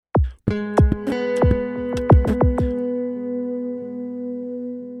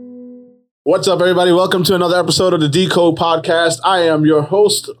What's up, everybody? Welcome to another episode of the Decode Podcast. I am your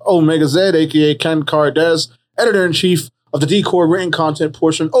host, Omega Z, aka Ken Cardez, editor-in-chief of the Decode written content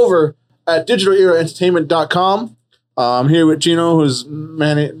portion over at digitaleraentertainment.com. I'm here with Gino, who's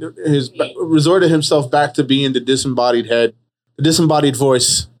resorted himself back to being the disembodied head, the disembodied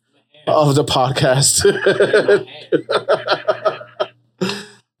voice of the podcast.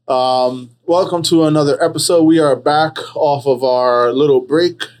 Welcome to another episode. We are back off of our little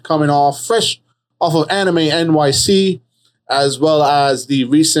break, coming off fresh off of Anime NYC, as well as the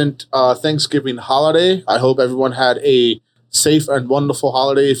recent Thanksgiving holiday. I hope everyone had a safe and wonderful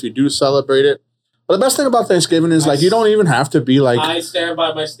holiday if you do celebrate it. But the best thing about Thanksgiving is, you don't even have to be, I stand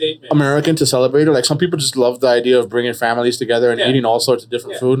by my statement. American to celebrate it. Some people just love the idea of bringing families together and eating all sorts of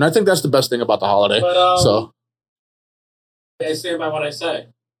different food. And I think that's the best thing about the holiday. But, I stand by what I say.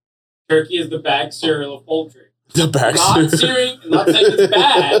 Turkey is the bag cereal of poultry. The bag cereal. Not saying it's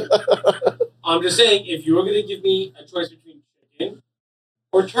bad. I'm just saying, if you were going to give me a choice between chicken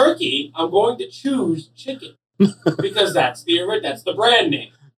or turkey, I'm going to choose chicken. Because that's the brand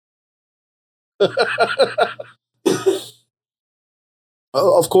name.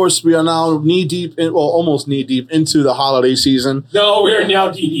 Of course, we are now almost knee-deep into the holiday season. No, we are now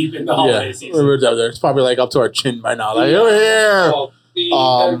knee-deep in the holiday season. We're down there. It's probably up to our chin by now. Over here. Well, the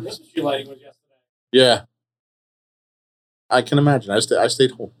Christmas tree lighting was yesterday. Yeah. I can imagine. I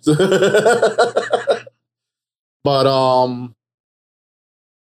stayed home. But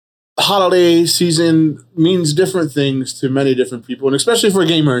holiday season means different things to many different people, and especially for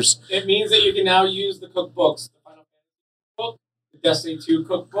gamers. It means that you can now use the cookbooks, the Final Fantasy cookbook, the Destiny 2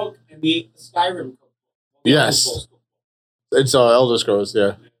 cookbook, and the Skyrim cookbook. Yes. It's Elder Scrolls,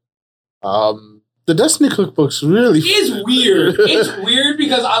 yeah. The Destiny cookbook's really... It's weird. It's weird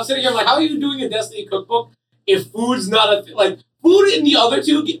because I'm sitting here how are you doing a Destiny cookbook if food's not a... food in the other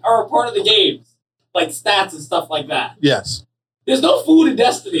two are a part of the games. Stats and stuff like that. Yes. There's no food in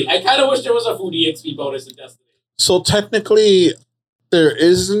Destiny. I kind of wish there was a food EXP bonus in Destiny. So technically, there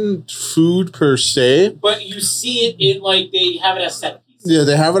isn't food per se. But you see it in, they have it as set pieces. Yeah,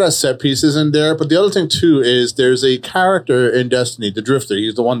 they have it as set pieces in there. But the other thing, too, is there's a character in Destiny, the Drifter.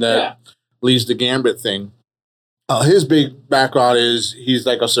 He's the one that leads the Gambit thing. His big background is he's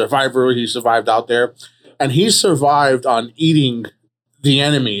a survivor. He survived out there. And he survived on eating the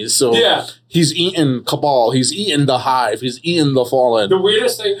enemies. So he's eaten Cabal. He's eaten the Hive. He's eaten the Fallen. The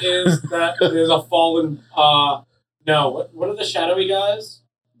weirdest thing is that there's a Fallen... what are the shadowy guys?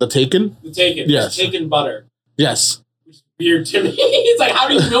 The Taken? The Taken. Yes. Taken butter. Yes. Which is weird to me. It's how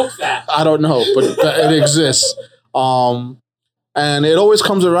do you milk that? I don't know, but it exists. And it always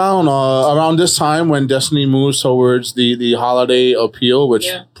comes around this time when Destiny moves towards the holiday appeal, which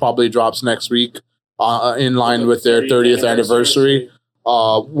probably drops next week in line with their 30th anniversary.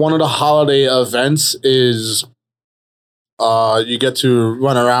 One of the holiday events is you get to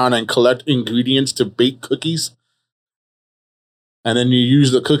run around and collect ingredients to bake cookies. And then you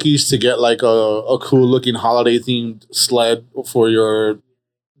use the cookies to get a cool looking holiday themed sled for your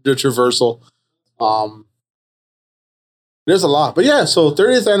traversal. There's a lot. But so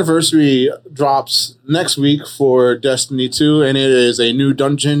 30th anniversary drops next week for Destiny 2, and it is a new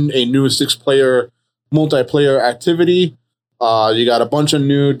dungeon, a new 6-player multiplayer activity. You got a bunch of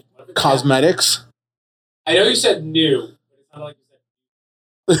new cosmetics. I know you said new, but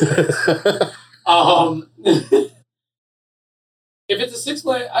it's not you said if it's a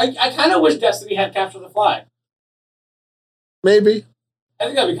 6-player, I kind of wish Destiny had Capture the Flag. Maybe. I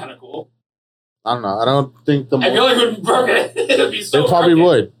think that'd be kind of cool. I don't know. I don't think I feel like it would be broken. It would be so They probably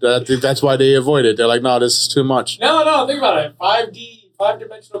broken. would. I think that's why they avoid it. They're like, no, this is too much. No, think about it.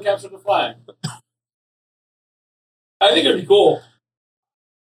 5-dimensional Capture the Flag. I think it'd be cool.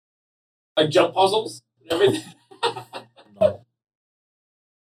 Jump puzzles and everything. No.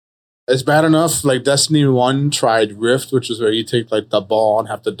 It's bad enough. Destiny 1 tried Rift, which is where you take the ball and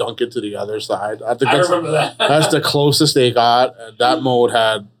have to dunk it to the other side. I remember that. That's the closest they got. And that mode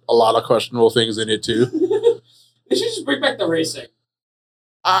had a lot of questionable things in it too. They should just bring back the racing.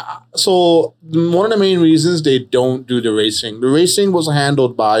 So one of the main reasons they don't do the racing was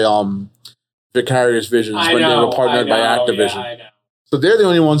handled by Vicarious Visions when they were partnered by Activision. Yeah, I know. So they're the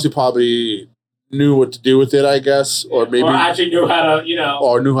only ones who probably knew what to do with it, I guess, or maybe actually knew how to,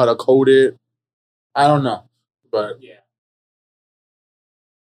 or knew how to code it. I don't know, but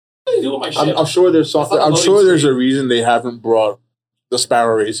I'm sure there's something. I'm sure there's a reason they haven't brought the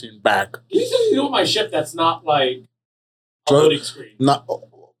Sparrow Racing back. Can you something to do with my ship that's not a loading screen? Not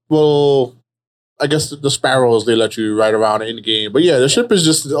well. I guess the sparrows, they let you ride around in the game. But yeah, the ship is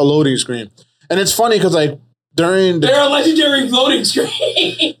just a loading screen. And it's funny because like during there are legendary loading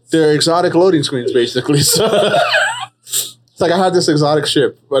screens. They're exotic loading screens, basically. So it's like I had this exotic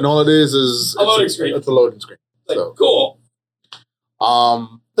ship, but all it is a loading screen. It's a loading screen. Like, so cool.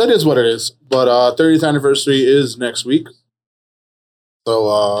 That is what it is. But 30th anniversary is next week.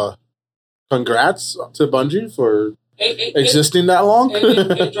 So congrats to Bungie for existing that long.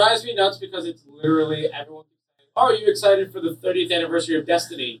 It drives me nuts because it's literally everyone keeps saying, "Oh, are you excited for the 30th anniversary of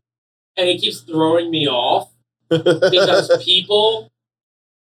Destiny?" And it keeps throwing me off because people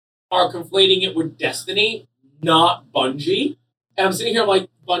are conflating it with Destiny, not Bungie. And I'm sitting here, I'm like,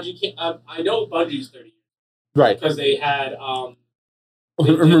 Bungie can't. I know Bungie's 30 years, right? Because they had.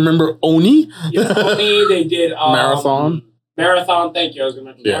 Remember Oni? Yeah, Oni. They did Marathon. Marathon. Thank you. I was going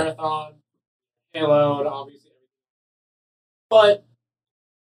to mention Marathon, Halo, and obviously everything. But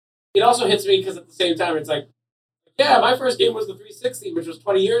it also hits me because at the same time, it's like, yeah, my first game was the 360, which was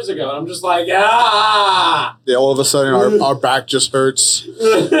 20 years ago. And I'm just like, ah! Yeah, all of a sudden our back just hurts.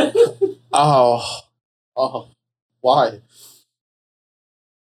 Oh, why?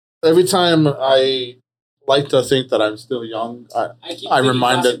 Every time I like to think that I'm still young, I'm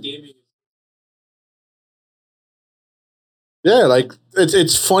reminded. Yeah, like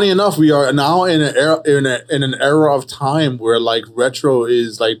it's funny enough. We are now in an era of time where like retro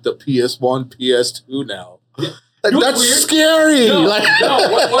is like the PS1, PS2 now. Like, that's weird? Scary. No, like,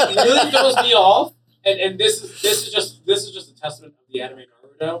 what really throws me off, and this is just a testament of the anime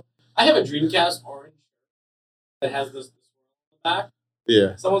Naruto. I have a Dreamcast orange that has this on the back.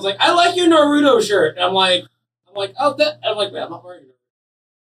 Yeah. Someone's like, "I like your Naruto shirt," and I'm like, "Oh, that." I'm like, "Man, I'm not wearing it."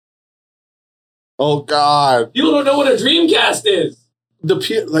 Oh God! People don't know what a Dreamcast is. The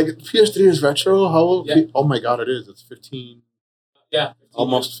PS3 is retro. How old? Yeah. Oh my God! It is. It's 15. Yeah. 15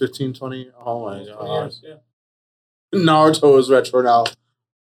 almost 15, 20. Oh my God! Years, yeah. Naruto is retro now.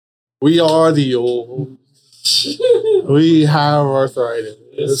 We are the old. We have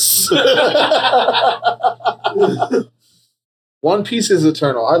arthritis. One Piece is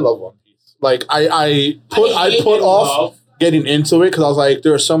eternal. I love One Piece. Like I put off getting into it because I was like,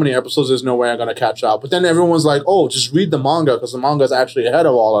 there are so many episodes. There's no way I'm gonna catch up. But then everyone's like, oh, just read the manga because the manga is actually ahead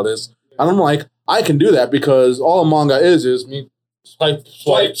of all of this. And I'm like, I can do that because all a manga is me. Swipe.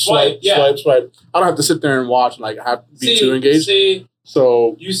 I don't have to sit there and watch and like have to be too engaged.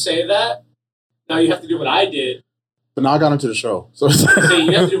 So you say that, now you have to do what I did. But now I got into the show. So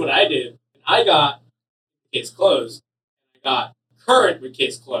you have to do what I did. I got Case Closed. I got Current with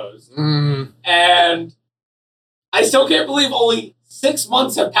Case Closed. And I still can't believe only 6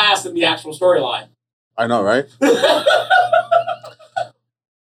 months have passed in the actual storyline. I know, right?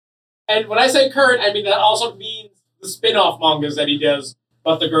 And when I say Current, I mean that also means the spin-off mangas that he does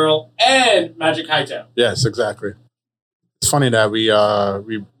about the girl and Magic Kaito. Yes, exactly. It's funny that we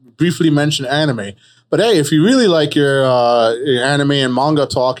briefly mentioned anime. But hey, if you really like your anime and manga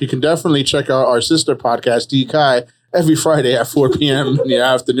talk, you can definitely check out our sister podcast, DEEkai, every Friday at 4 p.m. in the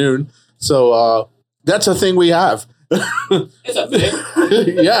afternoon. So that's a thing we have. It's a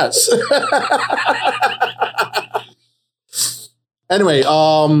thing. Yes. Anyway,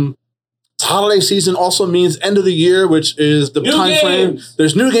 holiday season also means end of the year, which is the time frame.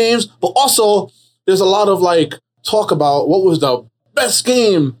 There's new games, but also there's a lot of like talk about what was the best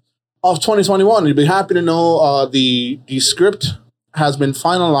game of 2021. You'd be happy to know the script has been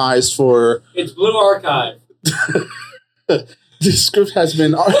finalized for. It's Blue Archive. The script has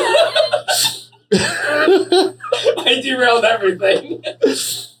been. I derailed everything.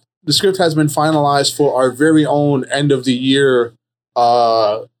 The script has been finalized for our very own end of the year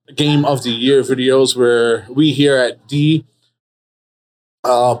game of the year videos, where we here at D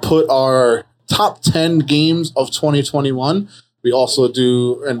put our top 10 games of 2021. We also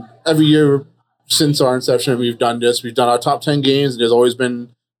do, and every year since our inception, we've done this. We've done our top 10 games. There's always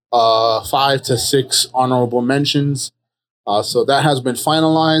been 5 to 6 honorable mentions. So that has been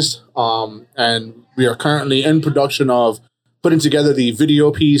finalized. And we are currently in production of putting together the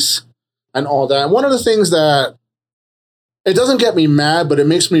video piece and all that. And one of the things that it doesn't get me mad, but it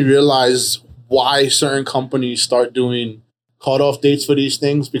makes me realize why certain companies start doing cutoff dates for these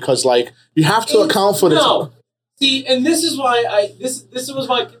things, because like you have to account for this. No. See, and this is why this was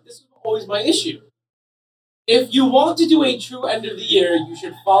always my issue. If you want to do a true end of the year, you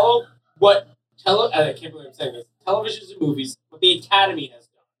should follow what I can't believe I'm saying this. Televisions and movies, what the Academy has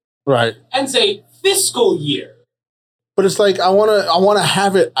done. Right. And say fiscal year. But it's like I wanna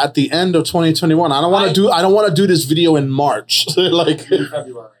have it at the end of 2021. I don't want to do this video in March. Like in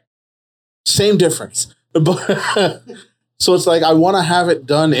February. Same difference. But So it's like I want to have it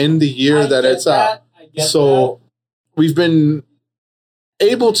done in the year that it's out. So we've been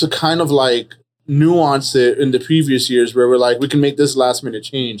able to kind of like nuance it in the previous years where we're like, we can make this last minute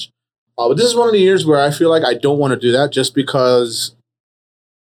change. But this is one of the years where I feel like I don't want to do that just because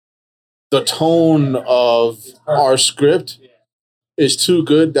the tone of our script is too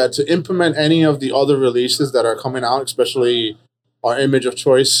good that to implement any of the other releases that are coming out, especially our image of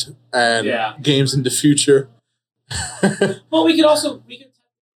choice and games in the future. Well, we can.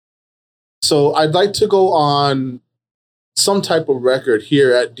 So I'd like to go on some type of record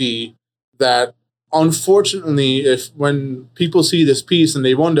here at D that unfortunately, if when people see this piece and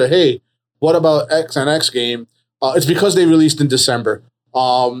they wonder, hey, what about X and X game? It's because they released in December.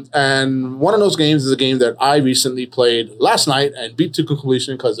 And one of those games is a game that I recently played last night and beat to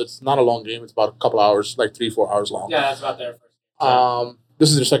completion because it's not a long game. It's about a couple hours, like 3-4 hours long. Yeah, that's about there first.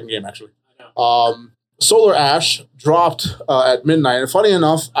 This is their second game, actually. Solar Ash dropped at midnight. And funny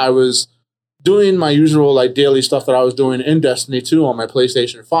enough, I was doing my usual like daily stuff that I was doing in Destiny 2 on my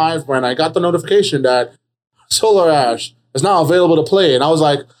PlayStation 5 when I got the notification that Solar Ash is now available to play. And I was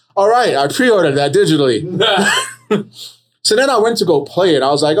like, all right, I pre-ordered that digitally. So then I went to go play it. I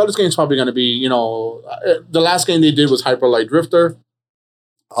was like, oh, this game's probably going to be, you know, the last game they did was Hyper Light Drifter.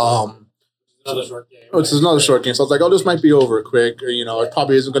 Another short game. It's another short game. So I was like, oh, this might be over quick. You know, it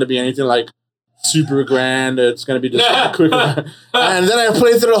probably isn't going to be anything like super grand. It's going to be just quick. And then I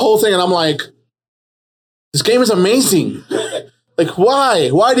played through the whole thing and I'm like, this game is amazing. Like, why?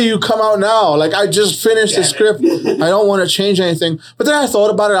 Why do you come out now? Like, I just finished the script. I don't want to change anything. But then I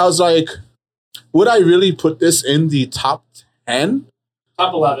thought about it. I was like, would I really put this in the top 10?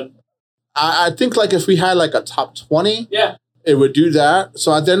 Top 11. I think like if we had like a top 20, yeah, it would do that.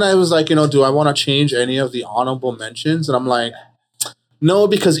 So then I was like, you know, do I want to change any of the honorable mentions? And I'm like, no,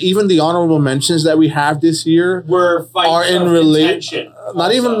 because even the honorable mentions that we have this year are in relation.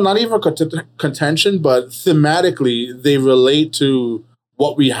 Not even contention, but thematically they relate to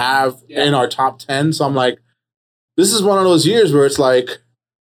what we have in our top 10. So I'm like, this is one of those years where it's like,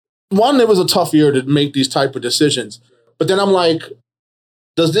 one, it was a tough year to make these type of decisions. But then I'm like,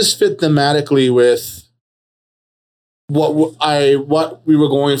 does this fit thematically with what we were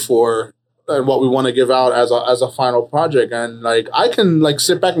going for and what we want to give out as a final project? And like, I can like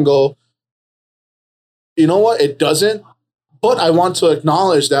sit back and go, you know what? It doesn't. But I want to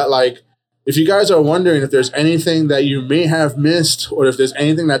acknowledge that like, if you guys are wondering if there's anything that you may have missed or if there's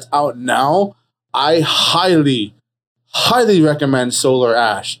anything that's out now, I highly, highly recommend Solar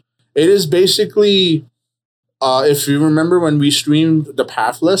Ash. It is basically, if you remember when we streamed the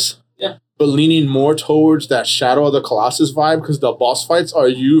Pathless, but leaning more towards that Shadow of the Colossus vibe because the boss fights are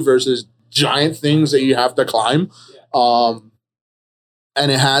you versus giant things that you have to climb. And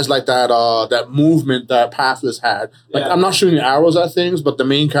it has like that movement that Pathless had. Like I'm not shooting arrows at things, but the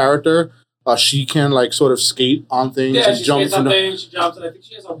main character, she can like sort of skate on things and jump. She jumps, and I think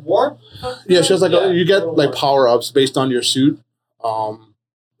she has a warp. Yeah, she has like you get like power ups based on your suit.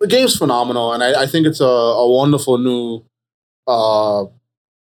 The game's phenomenal, and I think it's a wonderful new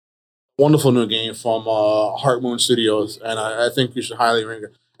game from Heart Moon Studios, and I think you should highly rank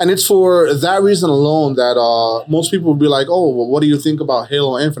it. And it's for that reason alone that most people would be like, oh, well, what do you think about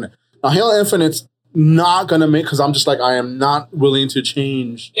Halo Infinite? Now, Halo Infinite's not going to make, because I'm just like, I am not willing to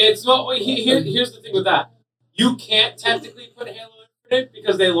change. It's not, here's the thing with that. You can't technically put Halo Infinite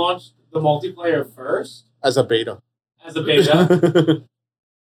because they launched the multiplayer first. As a beta.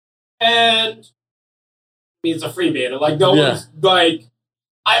 And, I mean, it's a free beta. Like, no one's, like,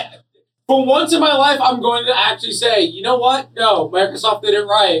 for once in my life, I'm going to actually say, you know what? No, Microsoft did it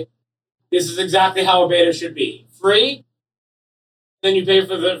right. This is exactly how a beta should be. Free, then you pay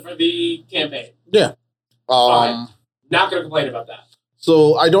for the campaign. Yeah. Fine. Not going to complain about that.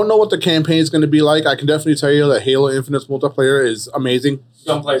 So I don't know what the campaign is going to be like. I can definitely tell you that Halo Infinite's multiplayer is amazing.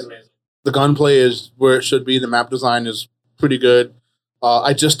 Gunplay is amazing. The gunplay is where it should be. The map design is pretty good.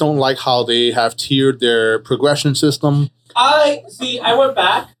 I just don't like how they have tiered their progression system. I went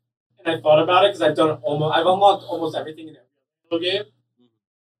back and I thought about it because I've unlocked almost everything in every game.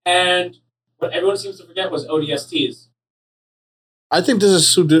 And what everyone seems to forget was ODSTs. I think this is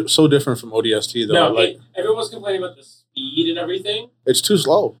so different from ODST though. No, everyone's complaining about the speed and everything. It's too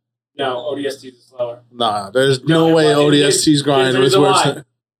slow. No, ODST is slower. Nah, there's no way ODST's grind was worse.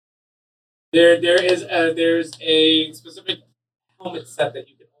 There's a specific helmet set that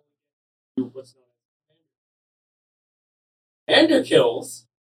you can only do what's known as commander kills.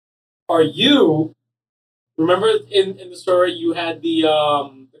 Are you? Remember in the story you had the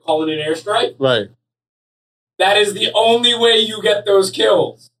call in an airstrike? Right. That is the only way you get those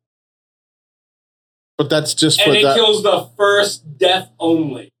kills. But that's just and it kills the first death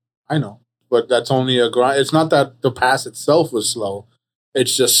only. I know, but that's only a grind. It's not that the pass itself was slow.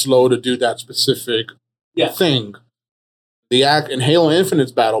 It's just slow to do that specific thing. The in Halo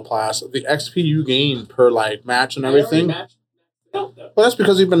Infinite's battle pass, the XP you gain per like match and everything. Well, that's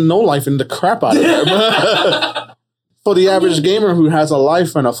because you've been no-lifing the crap out of it. For the average gamer who has a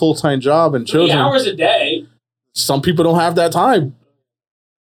life and a full-time job and children, 3 hours a day. Some people don't have that time.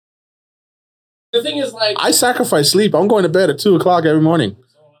 The thing is, like, I sacrifice sleep. I'm going to bed at 2:00 every morning.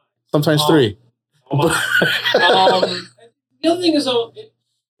 Sometimes 3. The other thing is, the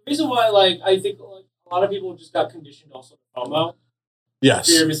reason why, like, I think like a lot of people just got conditioned also to FOMO. Yes.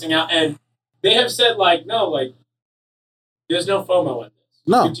 Fear of missing out, and they have said like, no, like, there's no FOMO in this.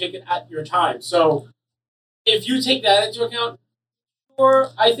 No, you take it at your time. So if you take that into account,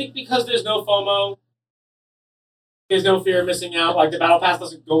 or I think because there's no FOMO, there's no fear of missing out. Like the battle pass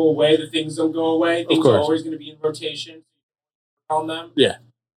doesn't go away, the things don't go away. Things are always going to be in rotation on them. Yeah.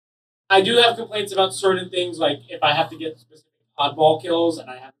 I do have complaints about certain things, like if I have to get specific oddball kills and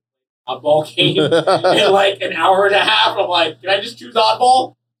I have oddball game in like an hour and a half, I'm like, can I just choose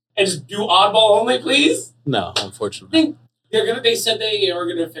oddball and just do oddball only, please? No, unfortunately. They said they are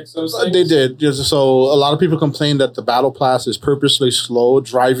gonna fix those things. They did. So a lot of people complain that the battle pass is purposely slow,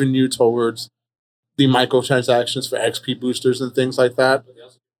 driving you towards the microtransactions for XP boosters and things like that.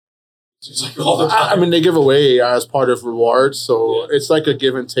 Like all the time. I mean, they give away as part of rewards, so it's like a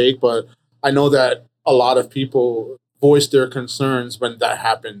give and take. But I know that a lot of people voice their concerns when that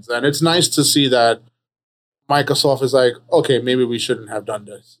happens, and it's nice to see that Microsoft is like, okay, maybe we shouldn't have done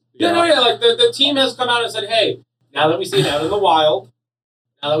this. Like the team has come out and said, hey, now that we see it out in the wild,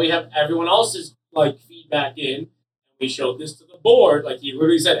 now that we have everyone else's like feedback in, we showed this to the board. Like he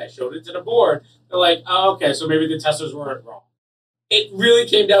literally said, I showed it to the board. They're like, oh, okay, so maybe the testers weren't wrong. It really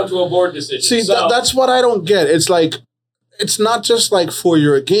came down to a board decision. See, that's what I don't get. It's like, it's not just like for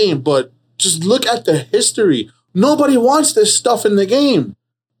your game, but just look at the history. Nobody wants this stuff in the game.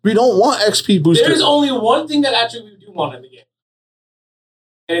 We don't want XP boosters. There's only one thing that actually we do want in the game.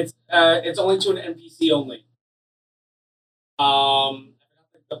 And it's only to an NPC only. I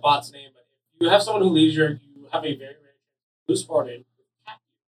forgot the bot's name, but if you have someone who leaves you have a very, very loose party.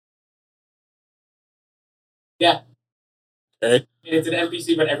 Yeah. Okay. And it's an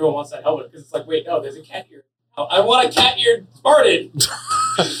NPC, but everyone wants that helmet because it's like, wait, no, there's a cat ear. I want a cat eared Spartan.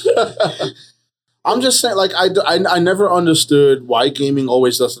 I'm just saying, like, I never understood why gaming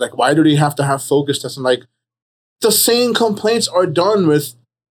always does it. Like, why do they have to have focus testing? Like, the same complaints are done with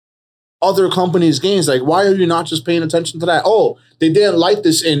other companies' games. Like, why are you not just paying attention to that? Oh, they didn't like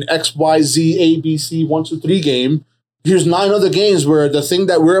this in XYZ ABC 1 2 3 game. Here's 9 other games where the thing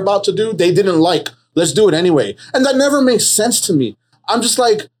that we're about to do, they didn't like. Let's do it anyway. And that never makes sense to me. I'm just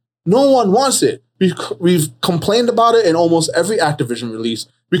like, no one wants it. We've complained about it in almost every Activision release.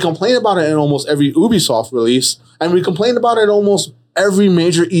 We complain about it in almost every Ubisoft release. And we complain about it in almost every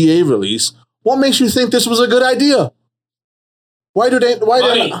major EA release. What makes you think this was a good idea? Why do they... Why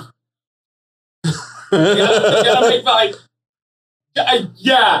Money. You gotta make like...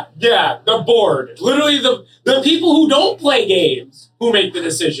 Yeah, the board. Literally the people who don't play games who make the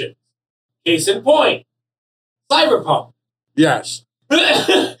decision. Case in point, Cyberpunk. Yes.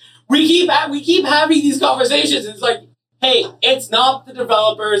 we keep having these conversations. It's like, hey, it's not the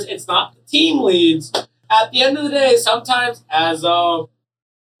developers, it's not the team leads. At the end of the day, sometimes, as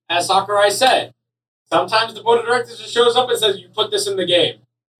Sakurai said, sometimes the board of directors just shows up and says, "You put this in the game,"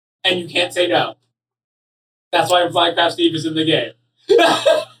 and you can't say no. That's why Flycraft Steve is in the game.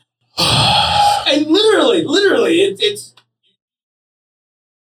 And literally, it's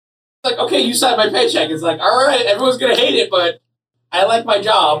like, okay, you signed my paycheck. It's like, all right, everyone's gonna hate it, but I like my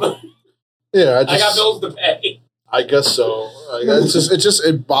job. Yeah, I got bills to pay. I guess so.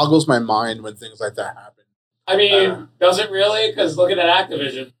 It boggles my mind when things like that happen. I mean, does it really? Because look at that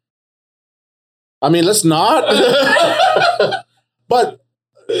Activision. I mean, let's not. But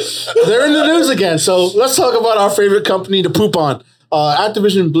they're in the news again, so let's talk about our favorite company to poop on.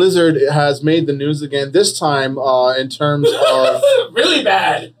 Activision Blizzard has made the news again, this time in terms of... really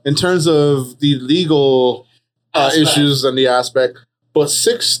bad. In terms of the legal issues and the aspect. But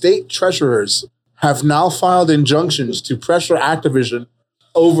 6 state treasurers have now filed injunctions to pressure Activision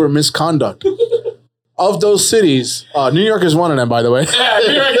over misconduct. Of those cities, New York is one of them, by the way. Yeah,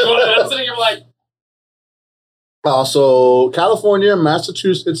 New York is one of them. I'm sitting here like... So California,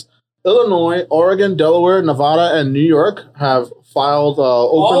 Massachusetts, Illinois, Oregon, Delaware, Nevada, and New York have filed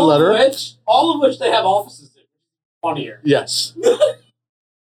open letter. All of which they have offices in. Funnier. Yes.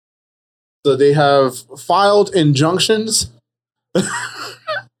 So they have filed injunctions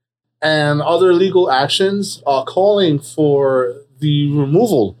and other legal actions calling for the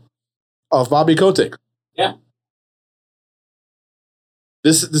removal of Bobby Kotick. Yeah.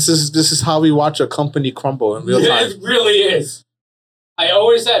 This is how we watch a company crumble in real time. It really is. I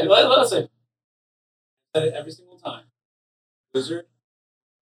always said, listen, I said it every single time. Blizzard.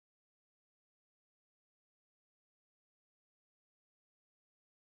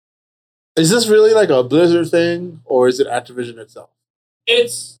 Is this really like a Blizzard thing, or is it Activision itself?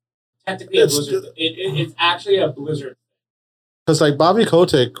 It's technically a Blizzard. It's actually a Blizzard. Because like Bobby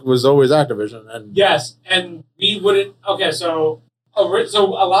Kotick was always Activision, and yes, and we wouldn't. Okay, so a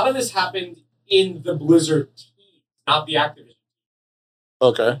lot of this happened in the Blizzard team, not the Activision.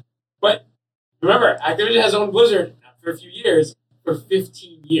 Okay, but remember, Activision has owned Blizzard for a few years, for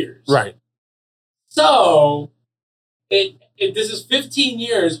 15 years. Right. So this is 15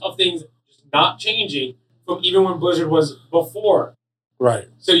 years of things just not changing from even when Blizzard was before. Right.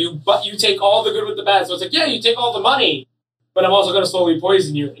 So you take all the good with the bad. So it's like, yeah, you take all the money, but I'm also going to slowly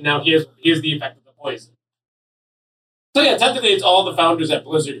poison you. And now here's the effect of the poison. So yeah, technically it's all the founders at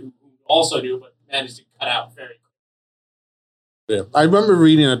Blizzard who also knew, but managed to cut out very quickly. Yeah, I remember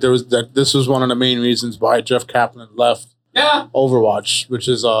reading that this was one of the main reasons why Jeff Kaplan left. Yeah. Overwatch, which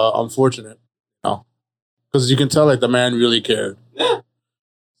is unfortunate, because you can tell like the man really cared. Yeah.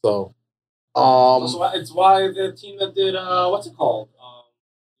 So, it's why the team that did what's it called?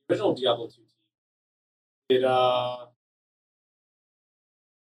 The original Diablo 2 team did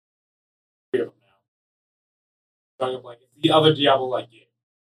three of them now. Drawing a blank. It's the other Diablo like game.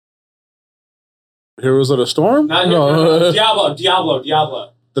 Heroes of the Storm? No. Diablo.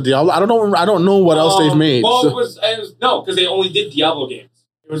 The Diablo? I don't know what else they've made. Well, it was no, because they only did Diablo games.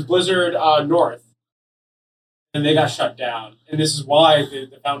 It was Blizzard North, and they got shut down. And this is why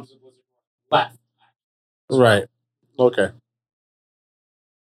the founders of Blizzard left. Right. Okay.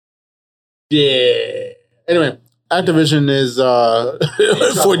 Yeah. Anyway, Activision is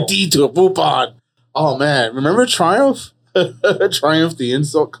for D to poop on. Oh man, remember Triumph? Triumph, the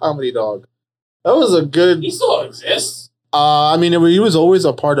insult comedy dog. That was a good. He still exists. I mean, he was always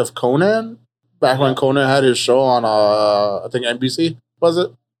a part of Conan back when Conan had his show on, I think NBC, was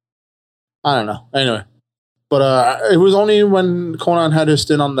it? I don't know. Anyway, but it was only when Conan had his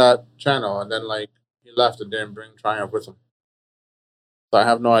stint on that channel, and then like he left and didn't bring Triumph with him. So I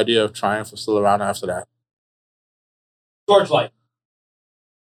have no idea if Triumph was still around after that. Torchlight.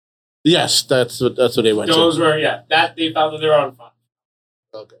 Yes, that's what they went Those to. were that they found that they were on fire.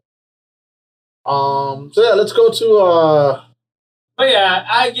 Okay. So yeah, let's go to But yeah,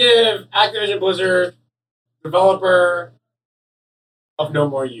 I give Activision Blizzard developer of no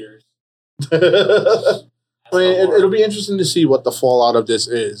more years. I mean, it'll be interesting to see what the fallout of this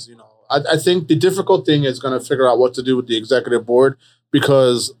is. You know, I think the difficult thing is going to figure out what to do with the executive board,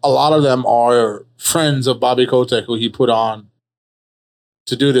 because a lot of them are friends of Bobby Kotick, who he put on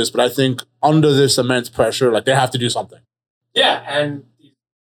to do this. But I think under this immense pressure, like they have to do something. Yeah, and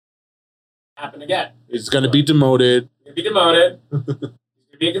happen again. He's going to be demoted. He's going to be demoted. He's going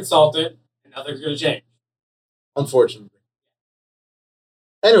to be a consultant, and nothing's going to change. Unfortunately.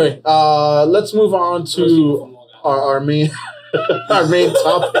 Anyway, let's move on to our main our main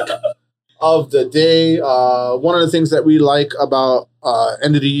topic of the day. One of the things that we like about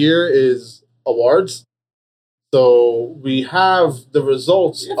end of the year is awards. So we have the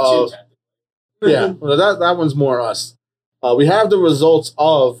results of that one's more us. We have the results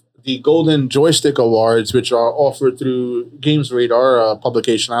of the Golden Joystick Awards, which are offered through Games Radar, a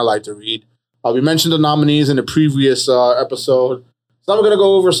publication I like to read. We mentioned the nominees in the previous episode. So I'm going to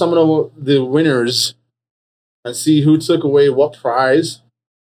go over some of the winners and see who took away what prize.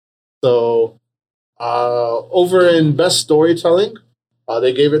 So over in Best Storytelling,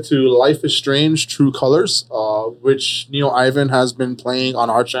 they gave it to Life is Strange, True Colors, which Neil Ivan has been playing on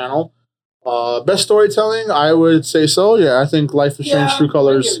our channel. Best Storytelling, I would say so. Yeah, I think Life is Strange, True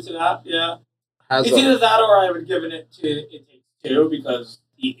Colors. I'd give it to that, yeah. It's either that or I would give it to It Takes Two, because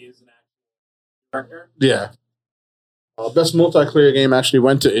he is an actual director. Yeah. Best multiplayer game actually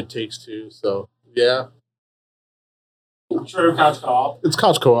went to It Takes Two, so yeah. True, couch co-op. It's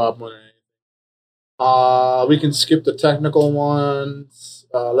couch co-op more than anything. We can skip the technical ones.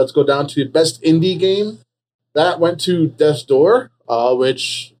 Let's go down to Best Indie Game. That went to Death's Door,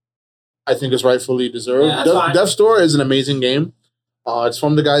 which I think is rightfully deserved. Yeah, Death's Door is an amazing game. It's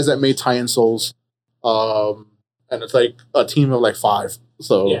from the guys that made Tie and Souls. And it's like a team of like 5.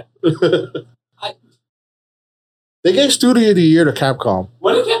 So yeah. They gave Studio of the Year to Capcom.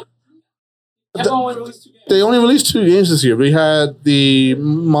 What did Capcom only released 2 games? They only released 2 games this year. We had the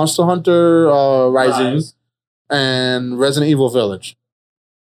Monster Hunter Rising and Resident Evil Village.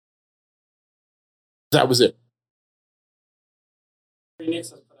 That was it.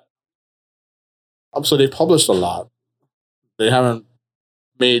 Phoenix has put out. So they published a lot. They haven't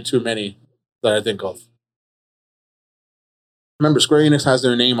made too many that I think of. Remember, Square Enix has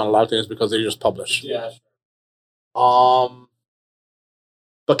their name on a lot of things because they just publish. Yeah, sure.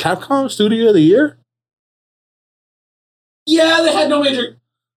 But Capcom Studio of the Year? Yeah, they had no major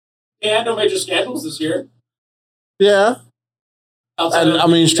scandals this year. Yeah. And I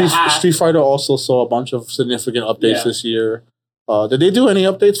mean, Street Fighter also saw a bunch of significant updates this year. Did they do any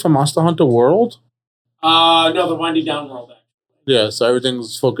updates for Monster Hunter World? No, the winding down world. Actually. Yeah, so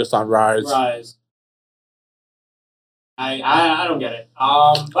everything's focused on Rise. I don't get it.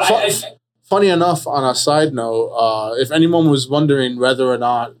 But funny enough, on a side note, if anyone was wondering whether or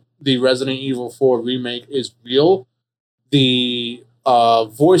not the Resident Evil 4 remake is real, the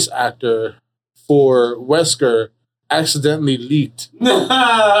voice actor for Wesker accidentally leaked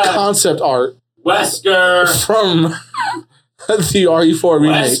concept art Wesker from the RE4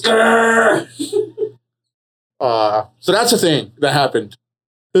 remake. Wesker! So that's a thing that happened.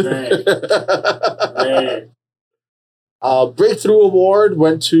 Great. Breakthrough Award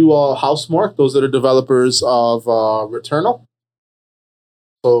went to Housemarque. Those are the developers of Returnal.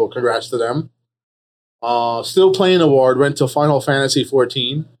 So congrats to them. Still Playing Award went to Final Fantasy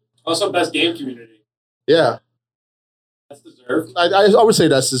 14. Also best game community. Yeah. That's deserved. I would say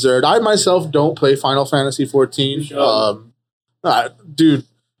that's deserved. I myself don't play Final Fantasy 14. Dude.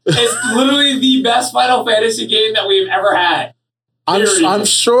 It's literally the best Final Fantasy game that we've ever had. I'm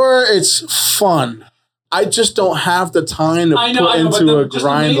sure it's fun. I just don't have the time to put into a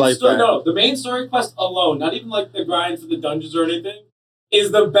grind like that. No, the main story quest alone, not even like the grind for the dungeons or anything,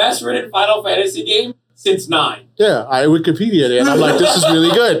 is the best written Final Fantasy game since 9. Yeah, I Wikipedia'd it, and I'm like, this is really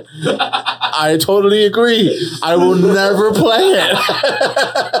good. I totally agree. I will never play it.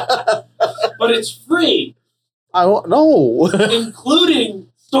 But it's free. I won't. No. Including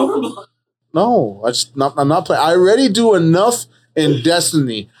Stormblood. No, I'm not playing. I already do enough in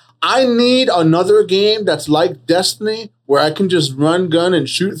Destiny. I need another game that's like Destiny where I can just run gun and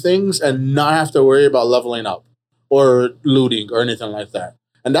shoot things and not have to worry about leveling up or looting or anything like that.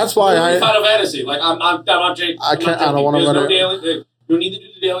 And that's why Final Fantasy. Like I'm not joking. I don't want to run it. You don't need to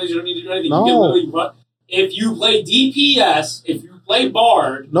do the dailies. You don't need to do anything. No. You can literally run. If you play DPS, if you play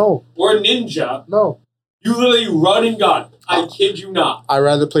Bard, or Ninja, you literally run and gun. I kid you not. I'd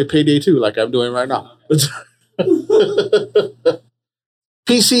rather play Payday 2 like I'm doing right now. Okay.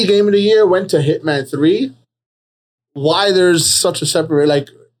 PC Game of the Year went to Hitman 3. Why there's such a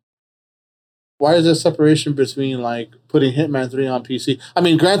why is there separation between putting Hitman 3 on PC? I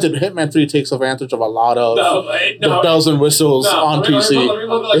mean, granted, Hitman 3 takes advantage of a lot of the bells and whistles on PC. Let me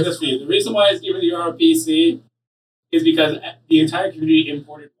put it like this for you. The reason why it's given the year on PC is because the entire community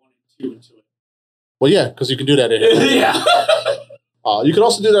imported 1 and 2 into it. Well, yeah, because you can do that in Hitman. Yeah. You can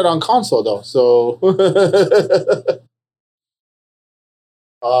also do that on console, though. So,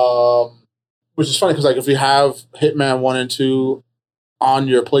 which is funny because if you have Hitman 1 and 2 on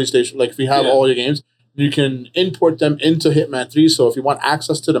your PlayStation, if you have all your games, you can import them into Hitman 3. So if you want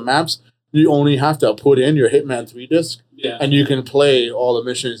access to the maps, you only have to put in your Hitman 3 disc, and you can play all the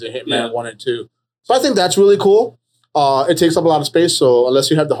missions in Hitman 1 and 2. So I think that's really cool. It takes up a lot of space, so unless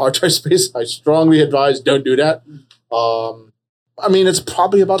you have the hard drive space, I strongly advise don't do that. I mean, it's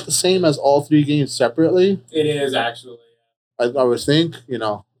probably about the same as all 3 games separately. It is, actually. I would think,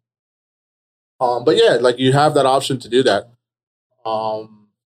 but yeah, you have that option to do that.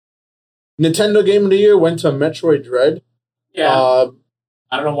 Nintendo Game of the Year went to Metroid Dread. Yeah.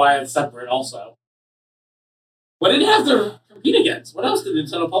 I don't know why it's separate also. What did it have to compete against? What else did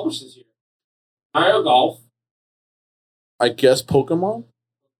Nintendo publish this year? Mario Golf. I guess Pokemon?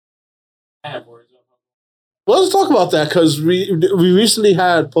 I have words about Pokemon. Well, let's talk about that because we recently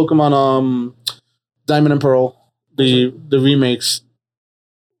had Pokemon Diamond and Pearl, the remakes,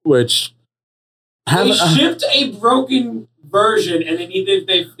 which they shipped a broken version and they need to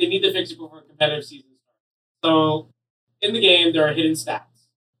fix it before a competitive season starts. So in the game there are hidden stats.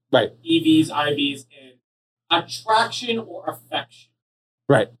 Right. EVs, IVs, and attraction or affection.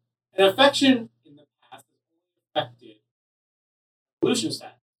 Right. And affection in the past has affected evolution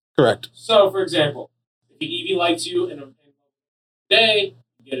stats. Correct. So for example, if the EV likes you in a day,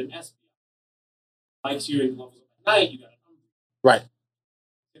 you get an SP. Likes you and levels up at night, you got an Umbreon. Right.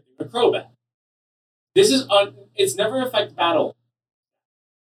 A Crobat. This is it's never affect battle.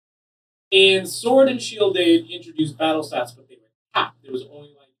 In Sword and Shield, they introduced battle stats, but they were capped. There was only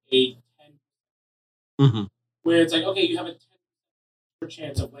a 10. Mm-hmm. Where it's okay, you have a 10%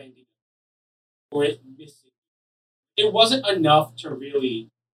 chance of landing or it missing. It wasn't enough to really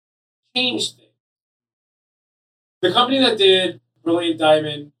change things. the company that did Brilliant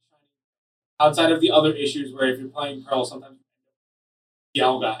Diamond, outside of the other issues where if you're playing Pearl, sometimes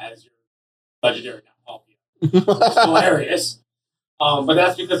Dialga as your legendary now. It's hilarious. But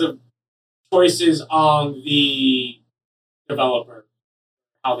that's because of choices on the developer,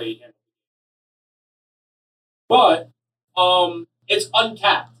 how they handle it. But it's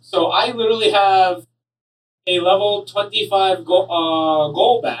uncapped. So I literally have a level 25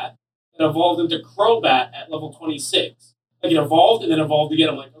 Golbat that evolved into Crobat at level 26. Like it evolved and then evolved again.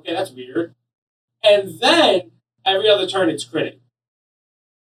 I'm like, okay, that's weird. And then every other turn it's critting.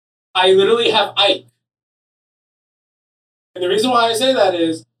 I literally have Ike. And the reason why I say that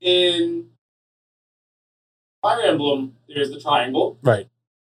is in Fire Emblem, there's the triangle. Right.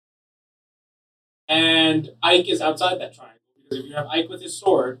 And Ike is outside that triangle. Because if you have Ike with his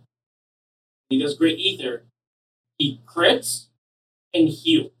sword, he does Great Ether, he crits and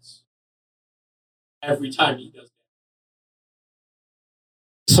heals every time he does that.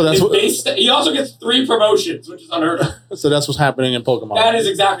 So that's what, he also gets 3 promotions, which is unheard of. So that's what's happening in Pokemon. That is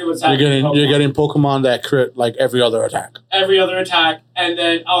exactly what's happening. You're getting Pokemon that crit like every other attack. Every other attack, and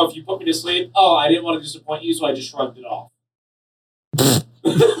then if you put me to sleep, I didn't want to disappoint you, so I just shrugged it off.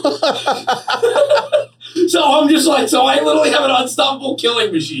 So I'm just like, so I literally have an unstoppable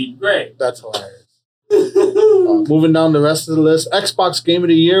killing machine. Great. That's hilarious. Moving down the rest of the list, Xbox Game of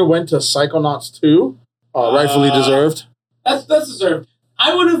the Year went to Psychonauts 2. Rightfully deserved. That's deserved.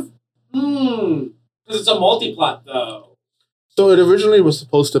 I would have, because it's a multi-plot though. So it originally was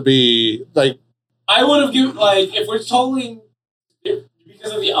supposed to be like. I would have given if we're totally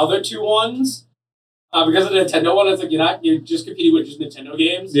because of the other 2 ones, because of the Nintendo one, it's like you're just competing with just Nintendo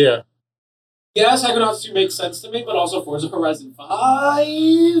games. Yeah. Yeah, Psychonauts 2 makes sense to me, but also Forza Horizon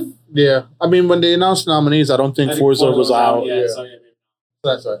 5. Yeah, I mean when they announced nominees, I don't think Forza was out. Yeah. So yeah.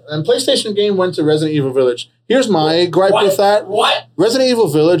 That's right. And PlayStation game went to Resident Evil Village. Here's my gripe with that. What? Resident Evil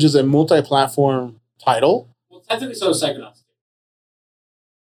Village is a multi-platform title. Well, technically so is Psychonauts.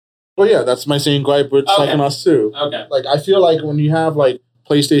 Well, yeah, that's my same gripe with Psychonauts 2. Okay. Like, I feel like when you have, like,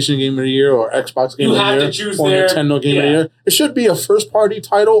 PlayStation Game of the Year or Xbox Game of the Year or Nintendo Game of the Year, it should be a first-party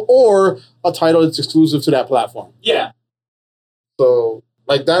title or a title that's exclusive to that platform. Yeah. So,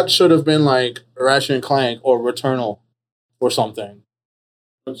 like, that should have been, like, Ratchet and Clank or Returnal or something.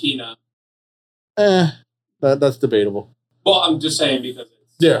 Or Kena. That's debatable. Well, I'm just saying because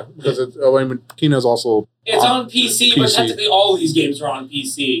it's... Yeah, because Kena's also... It's on PC, but technically all these games are on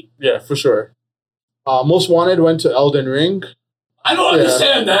PC. Yeah, for sure. Most Wanted went to Elden Ring. I don't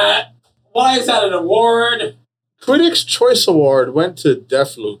understand that. Why is that an award? Critics' Choice Award went to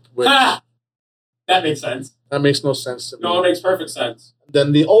Deathloop. Which that makes sense. That makes no sense to me. No, it makes perfect sense.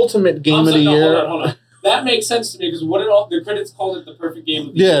 Then the Ultimate Game of the Year... Hold on. That makes sense to me because the critics called it the perfect game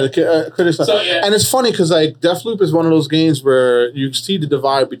of the year. Yeah, the critics. So, yeah. And it's funny because like Deathloop is one of those games where you see the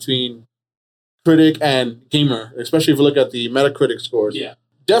divide between critic and gamer, especially if you look at the Metacritic scores. Yeah.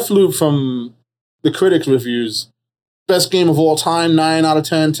 Deathloop from the critics' reviews, best game of all time, 9 out of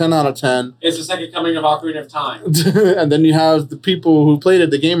 10, 10 out of 10. It's the second coming of Ocarina of Time. And then you have the people who played it,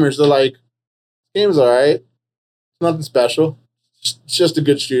 the gamers, they're like, game's alright. Nothing special. It's just a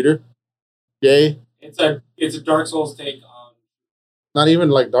good shooter. Yay. It's a Dark Souls take on. Not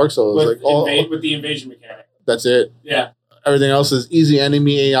even like Dark Souls, with the invasion mechanic. That's it. Yeah. Everything else is easy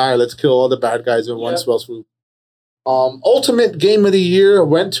enemy AI. Let's kill all the bad guys in one spell swoop. Ultimate Game of the Year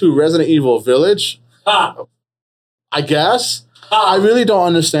went to Resident Evil Village. Ha! I guess. Ha! I really don't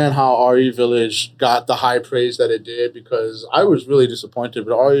understand how RE Village got the high praise that it did because I was really disappointed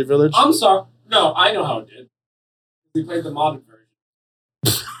with RE Village. I'm sorry. No, I know how it did. We played the modded version.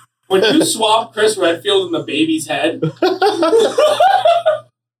 When you swap Chris Redfield in the baby's head.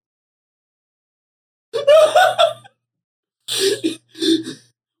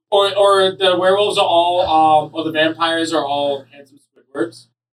 or the werewolves are all, or the vampires are all handsome Squidwards.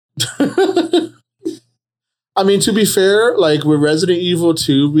 I mean, to be fair, like with Resident Evil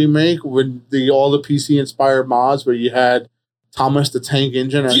 2 remake, with all the PC inspired mods where you had Thomas the Tank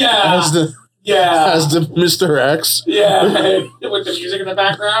Engine as the Mr. X. Yeah, with the music in the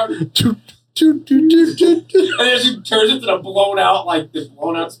background. And then she turns into the blown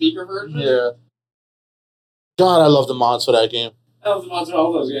out speaker version. Yeah. God, I love the mods for that game. I love the mods for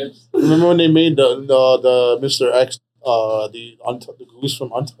all those games. Remember when they made the Mr. X, the goose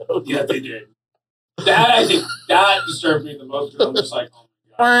from Untitled? Yeah, they did. I think that disturbed me the most because I'm just like, oh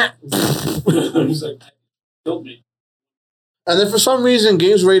my god. I'm just like, that killed me. And then for some reason,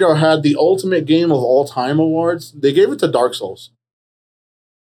 Games Radar had the Ultimate Game of All Time awards. They gave it to Dark Souls.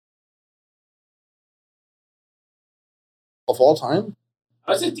 Of all time?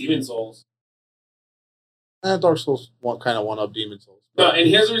 I would say Demon Souls. And Dark Souls kind of one up Demon Souls. No, and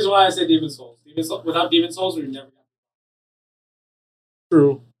here's the reason why I said Demon Souls. Without Demon Souls, we would never got.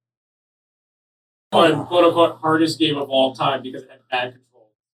 True. Quote unquote hardest game of all time because it had bad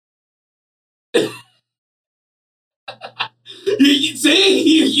control.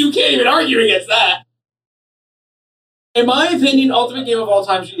 you can't even argue against that. In my opinion, ultimate game of all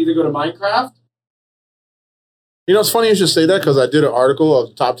time should either go to Minecraft. You know, it's funny you should say that because I did an article of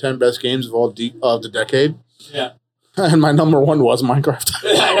the top 10 best games of of the decade. Yeah. And my number one was Minecraft.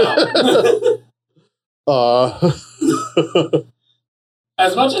 I know.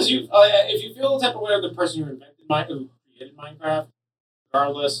 As much as you, if you feel the type of way of the person who created Minecraft,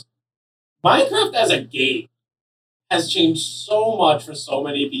 regardless, Minecraft as a game has changed so much for so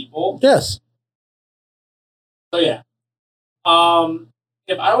many people. Yes. So yeah.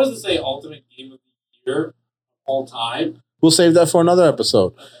 If I was to say ultimate game of the year of all time, we'll save that for another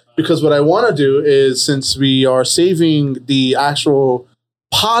episode. Okay, because what I want to do is, since we are saving the actual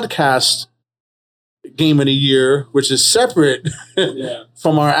podcast game of the year, which is separate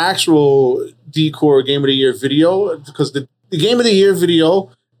from our actual Decor game of the year video, because the game of the year video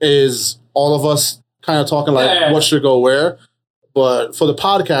is all of us kind of talking like what should go where. But for the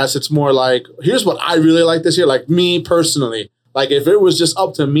podcast, it's more like, here's what I really like this year, like me personally. Like if it was just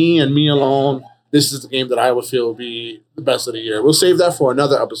up to me and me alone, this is the game that I would feel would be the best of the year. We'll save that for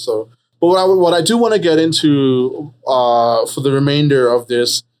another episode. But what I do want to get into for the remainder of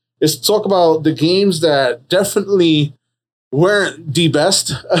this is to talk about the games that definitely weren't the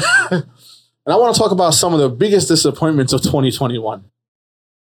best. And I want to talk about some of the biggest disappointments of 2021.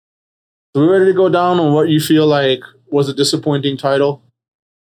 So we ready to go down on what you feel like was a disappointing title?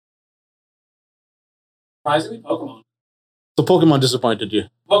 Surprisingly, Pokemon. So Pokemon disappointed you?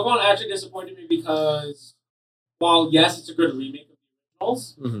 Pokemon actually disappointed me because, while yes, it's a good remake of the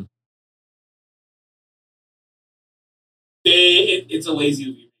originals, it's a lazy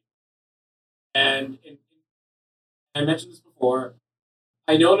remake. And I mentioned this before.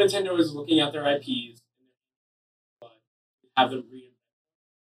 I know Nintendo is looking at their IPs, but have them reinvent.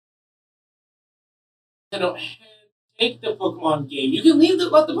 Nintendo, take the Pokemon game. You can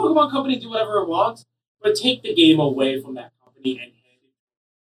let the Pokemon company do whatever it wants, but take the game away from that company and hand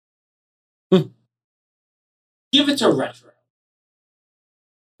it. Give it to Retro.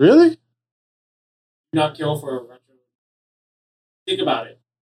 Really? Not kill for a Retro. Think about it.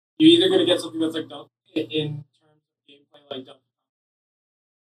 You're either going to get something that's like Donkey in terms of gameplay, like Donkey.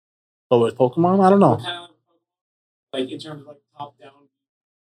 Oh, with Pokemon? I don't know. Kind of like in terms of like top down.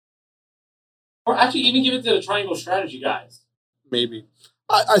 Or actually, even give it to the Triangle Strategy guys. Maybe.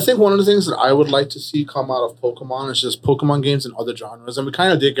 I think one of the things that I would like to see come out of Pokemon is just Pokemon games in other genres. And we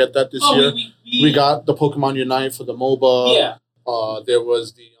kind of did get that this year. We got the Pokemon Unite for the MOBA. Yeah. There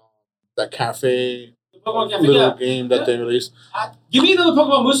was that cafe Pokemon Cafe, little game that they released. Give me another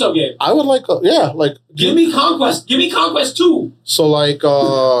Pokemon Muso game. I would like, give me Conquest. Give me Conquest 2. So, like,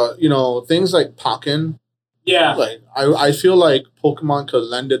 things like Pokken. Yeah. Like, I feel like Pokemon could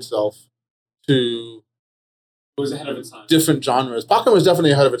lend itself to... It was ahead of its time. Different genres. Pokken was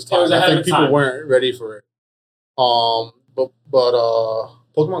definitely ahead of its time. I think people weren't ready for it. But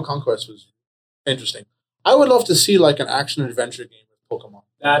Pokemon Conquest was interesting. I would love to see, like, an action-adventure game with Pokemon.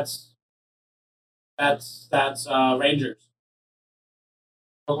 That's Rangers.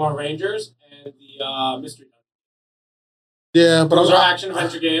 Pokemon Rangers and the Mystery Dungeon. Yeah, but those are action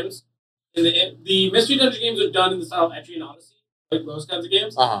adventure games. And the Mystery Dungeon games are done in the style of Entry and Odyssey, like those kinds of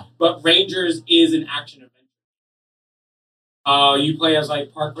games. But Rangers is an action adventure. You play as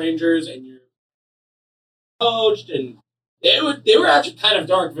like park rangers, and you're coached, and they were actually kind of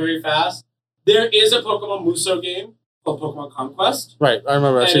dark very fast. There is a Pokemon Muso game called Pokemon Conquest. Right, I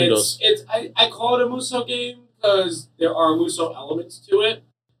remember seeing those. I call it a Muso game because there are Muso elements to it,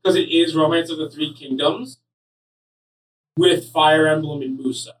 because it is Romance of the Three Kingdoms with Fire Emblem and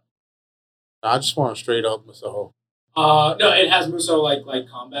Muso. I just want a straight up Muso. No, it has Muso like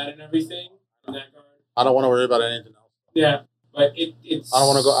combat and everything in that card. I don't want to worry about anything else. Yeah, but it's. I don't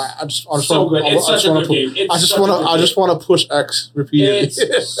want to go. I just so good. It's such a good game. I just want to push X repeatedly.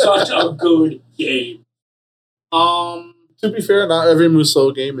 It's such a good game. To be fair, not every Muso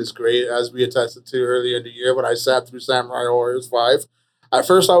game is great, as we attested to earlier in the year when I sat through Samurai Warriors 5. At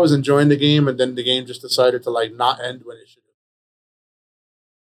first, I was enjoying the game, and then the game just decided to like not end when it should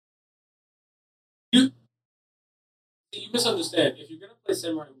have. You misunderstand. If you're gonna play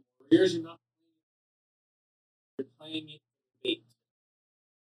Samurai Warriors, you're playing it bait.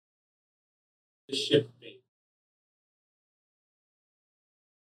 The ship bait.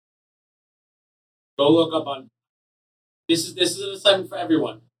 Go look up on. This is an assignment for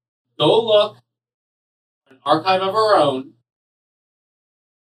everyone. Go look at an archive of our own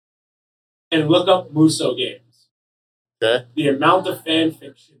and look up Muso games. Okay. The amount of fan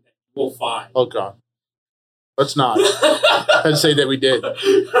fiction that you will find. Oh, God. Let's not. I'd say that we did.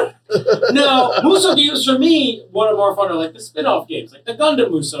 No, Muso games for me, what are more fun are like the spin-off games, like the Gundam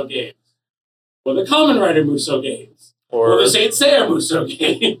Muso games, or the Kamen Rider Muso games, or the Saint Seiya Muso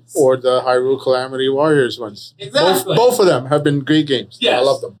games. Or the Hyrule Calamity Warriors ones. Exactly. Both of them have been great games. Yes. I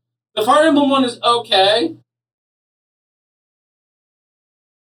love them. The Fire Emblem one is okay.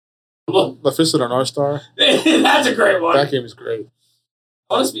 The Fist of the North Star. That's a great one. That game is great.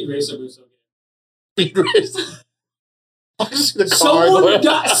 I want to Speed Racer Muso game. Speed Racer.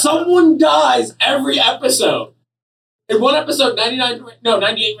 Someone dies every episode. In one episode,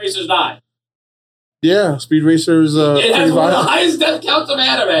 98 racers die. Yeah, Speed Racer is it has one of the highest death counts of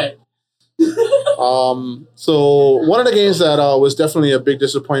anime. So one of the games that was definitely a big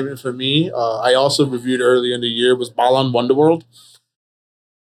disappointment for me, I also reviewed earlier in the year, was Balan Wonderworld.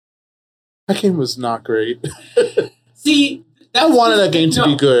 That game was not great. See, I wanted that game to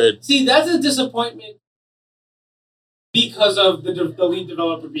be good. See, that's a disappointment because of the lead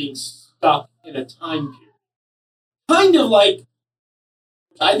developer being stuck in a time period. Kind of like,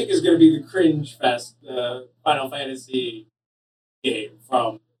 which I think is going to be the cringe fest, the Final Fantasy game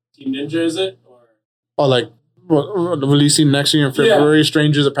from Team Ninja, is it? Oh, like releasing next year in February, yeah.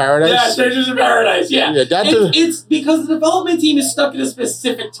 Strangers of Paradise? Yeah, Strangers of Paradise, yeah. It's because the development team is stuck in a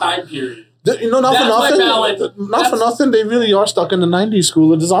specific time period. Not for nothing, they really are stuck in the 90s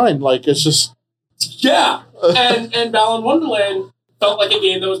school of design. Like, it's just... Yeah, and Balan Wonderland felt like a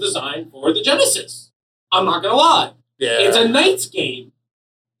game that was designed for the Genesis. I'm not going to lie. Yeah. It's a Knights game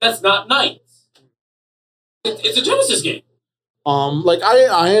that's not Knights. It's a Genesis game.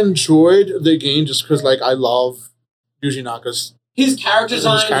 I enjoyed the game just because, like, I love Yuji Naka's... His character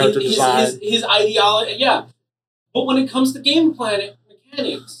design, his ideology, yeah. But when it comes to game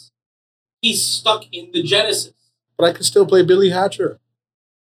mechanics, he's stuck in the Genesis. But I can still play Billy Hatcher.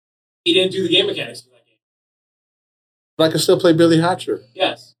 He didn't do the game mechanics for that game. But I can still play Billy Hatcher.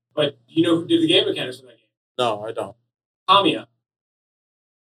 Yes. But you know who did the game mechanics for that game? No, I don't. Kamiya.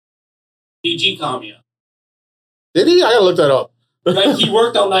 DG Kamiya. Did he? I gotta look that up. Like, he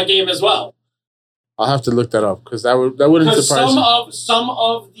worked on that game as well. I'll have to look that up, because that wouldn't surprise me. Some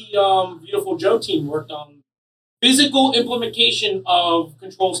of the Beautiful Joe team worked on physical implementation of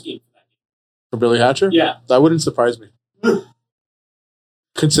control scheme for that game. For Billy Hatcher? Yeah. That wouldn't surprise me.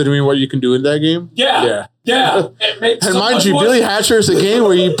 Considering what you can do in that game? Yeah. It makes and mind you, Billy Hatcher is a game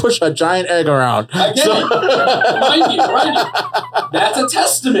where you push a giant egg around. Mind you. That's a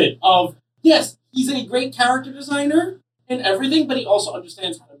testament of, yes, he's a great character designer and everything, but he also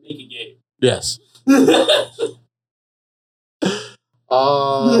understands how to make a game. Yes.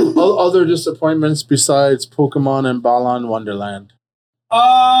 Other disappointments besides Pokemon and Balan Wonderland?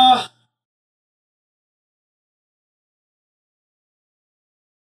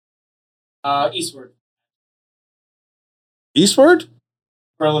 Eastward. Eastward?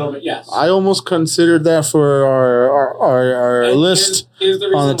 For a little bit, yes. I almost considered that for our list here's the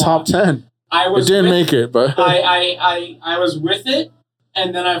on the top 10. It didn't make it, but I was with it,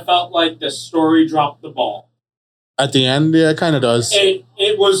 and then I felt like the story dropped the ball. At the end, yeah, it kind of does. It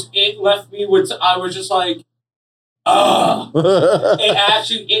left me with, I was just like, it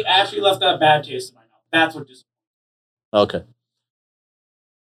actually left that bad taste in my mouth. That's what just. Okay.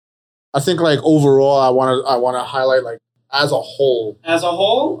 I think, like, overall, I want to highlight, like, as a whole,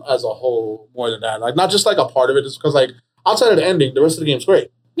 more than that. Like, not just like a part of it, just because, like, outside of the ending, the rest of the game's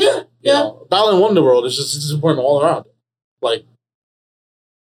great. Yeah. You know, Balan Wonderworld is just a disappointment all around. Like,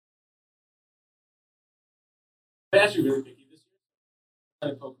 I'm actually really picky this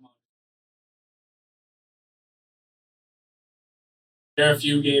year. Pokemon. There are a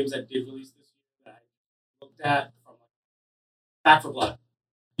few games that did release this year that I looked at from Back for Blood.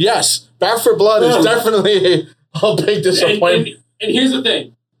 Yes, Back for Blood is definitely a big disappointment. And here's the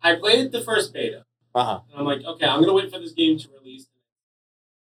thing. I played the first beta. Uh-huh. And I'm like, okay, I'm going to wait for this game to release.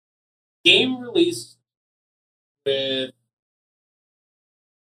 Game released with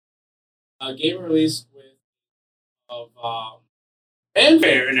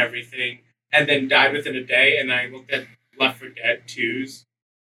fanfare and everything, and then died within a day. And I looked at Left 4 Dead 2's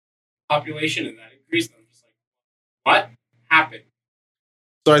population, and that increased. I'm just like, what happened?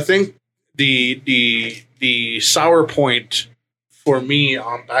 So I think the sour point for me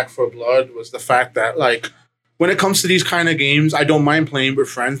on Back 4 Blood was the fact that, like, when it comes to these kind of games, I don't mind playing with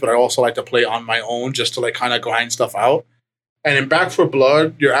friends, but I also like to play on my own just to, like, kind of grind stuff out. And in Back 4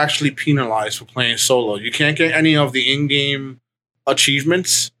 Blood, you're actually penalized for playing solo. You can't get any of the in-game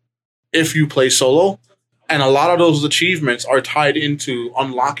achievements if you play solo. And a lot of those achievements are tied into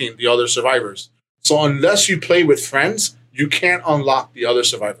unlocking the other survivors. So unless you play with friends, you can't unlock the other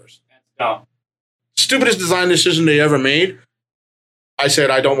survivors. No. Stupidest design decision they ever made. I said,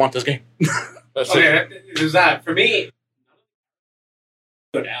 I don't want this game. There's that. For me,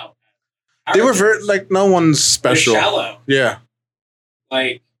 good out. They were very, like, no one's special. They're shallow. Yeah.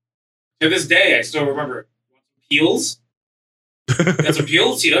 Like, to this day, I still remember. Peels? Got some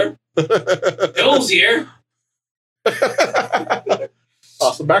peels here. Pills here.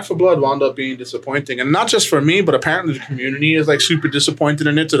 So Back for Blood wound up being disappointing. And not just for me, but apparently the community is, like, super disappointed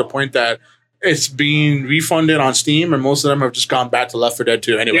in it to the point that it's being refunded on Steam, and most of them have just gone back to Left 4 Dead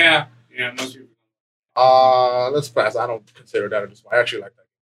 2 anyway. Yeah, most people. Let's pass. I don't consider that a disappointment. I actually like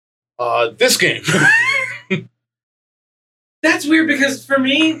that. This game. That's weird because for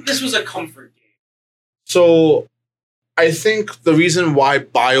me, this was a comfort game. So, I think the reason why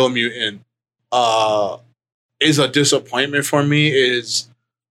Biomutant is a disappointment for me is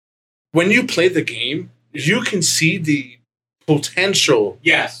when you play the game, you can see the potential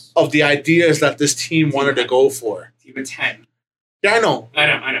of the ideas that this team wanted to go for. Team of 10. Yeah, I know. I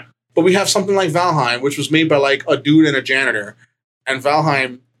know. But we have something like Valheim, which was made by like a dude and a janitor. And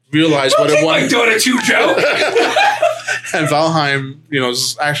Valheim realized what it was. Like Dota 2 joke. And Valheim,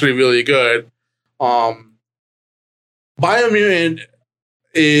 is actually really good. Biomutant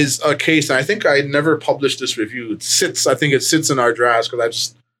is a case, and I think I never published this review. I think it sits in our drafts because I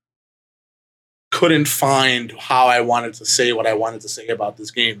just couldn't find how I wanted to say what I wanted to say about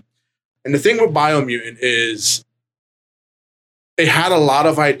this game. And the thing with Biomutant is it had a lot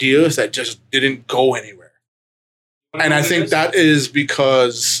of ideas that just didn't go anywhere. And I think that is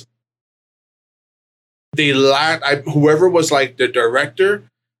because they lacked, whoever was like the director,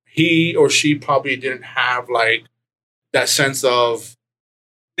 he or she probably didn't have like that sense of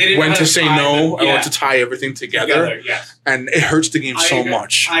when to say no and when to tie everything together. Yes. And it hurts the game so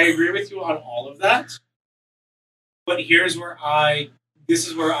much. I agree with you on all of that. But here's where this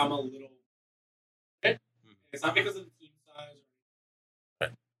is where I'm a little... It's not because of the team size.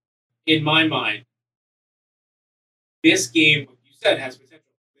 In my mind, this game, like you said, has potential.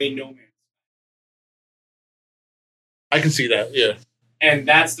 They know man. I can see that, yeah. And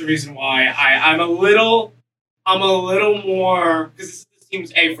that's the reason why I'm a little more, because this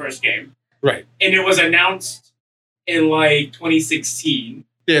team's first game. Right. And it was announced in like 2016.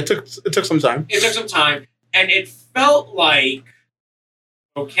 Yeah, it took some time. It took some time. And it felt like,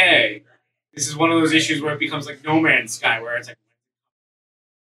 okay, this is one of those issues where it becomes like No Man's Sky, where it's like,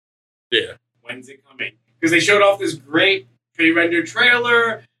 yeah, when's it coming? Because they showed off this great pre-rendered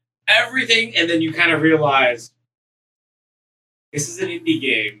trailer, everything, and then you kind of realize this is an indie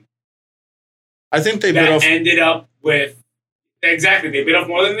game. I think they ended up with they bit off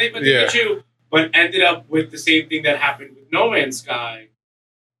more than they bit chew, but ended up with the same thing that happened with No Man's Sky,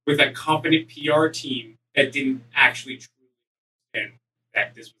 with a competent PR team that didn't actually truly understand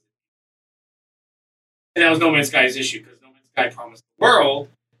that this was. And that was No Man's Sky's issue, because No Man's Sky promised the world,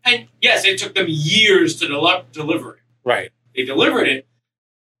 and yes, it took them years to deliver it. Right. They delivered it.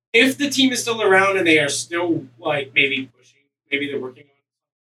 If the team is still around and they are still like maybe pushing, maybe they're working on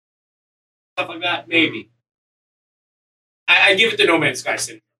stuff like that, maybe. I give it the No Man's Sky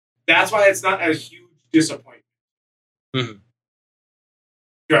syndrome. That's why it's not a huge disappointment. Mm-hmm.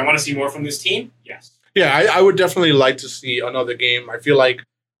 Do I want to see more from this team? Yes. Yeah, I would definitely like to see another game. I feel like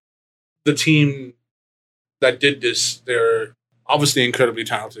the team that did this, they're obviously incredibly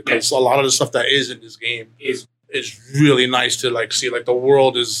talented, because a lot of the stuff that is in this game is really nice to like see. Like the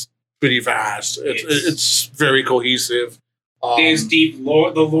world is pretty vast. It's very cohesive. There's deep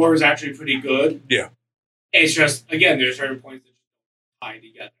lore. The lore is actually pretty good. Yeah. It's just, again, there's certain points that tie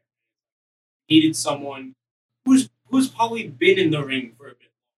together. Needed someone who's probably been in the ring for a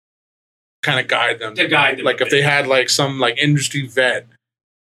bit. Kind of guide them. To guide them. Like if they had like some like industry vet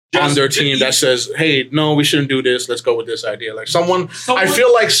on their team that says, hey, no, we shouldn't do this. Let's go with this idea. Like someone I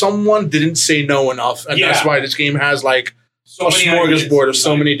feel like someone didn't say no enough. And that's why this game has like a smorgasbord of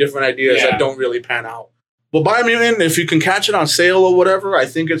so many different ideas that don't really pan out. Well, Biomutant, if you can catch it on sale or whatever, I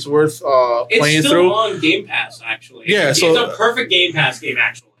think it's worth playing through. It's still on Game Pass, actually. Yeah, it's a perfect Game Pass game,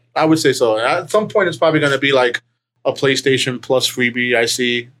 actually. I would say so. At some point, it's probably going to be like a PlayStation Plus freebie. I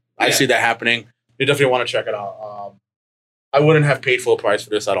see that happening. You definitely want to check it out. I wouldn't have paid full price for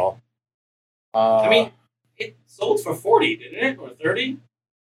this at all. I mean, it sold for $40, didn't it, or $30?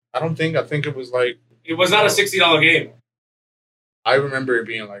 I think it was like. It was not a $60 game. I remember it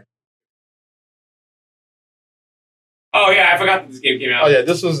being like. Oh yeah, I forgot that this game came out. Oh yeah,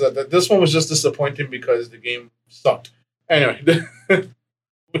 this one was just disappointing because the game sucked. Anyway, I'm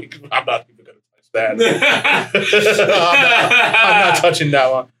not even gonna bad. I'm not touching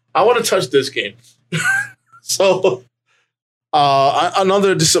that one. I want to touch this game. So,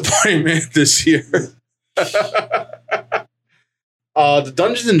 another disappointment this year. The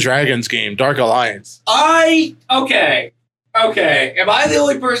Dungeons and Dragons game, Dark Alliance. Okay. Am I the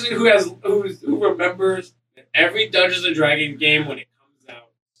only person who remembers that every Dungeons and Dragons game when it comes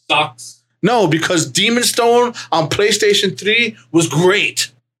out sucks? No, because Demon Stone on PlayStation 3 was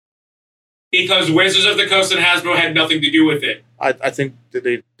great. Because Wizards of the Coast and Hasbro had nothing to do with it. I think that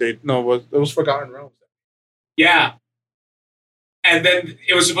it was Forgotten Realms. Yeah. And then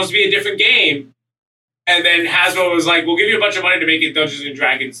it was supposed to be a different game. And then Hasbro was like, we'll give you a bunch of money to make it Dungeons and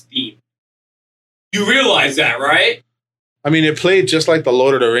Dragons theme. You realize that, right? I mean, it played just like the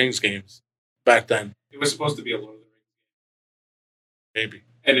Lord of the Rings games back then. It was supposed to be a Lord of the Rings. Maybe.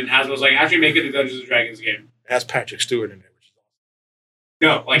 And then Hasbro was like, actually make it a Dungeons and Dragons game. It has Patrick Stewart in it.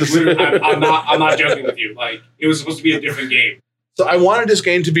 No, like literally, I'm not joking with you. Like, it was supposed to be a different game. So I wanted this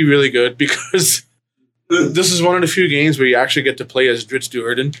game to be really good because this is one of the few games where you actually get to play as Dritz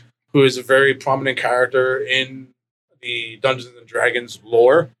Duerden, who is a very prominent character in the Dungeons and Dragons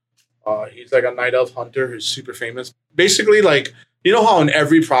lore. He's like a night elf hunter who's super famous. Basically, like, you know how in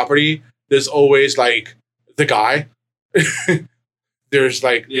every property there's always like the guy. There's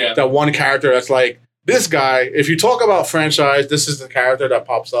like that one character that's like, this guy, if you talk about franchise, this is the character that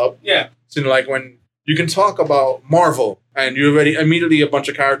pops up. Yeah. So like when you can talk about Marvel and you already immediately a bunch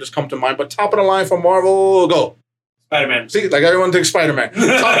of characters come to mind, but top of the line for Marvel, go. Spider-Man. See, like everyone thinks Spider-Man.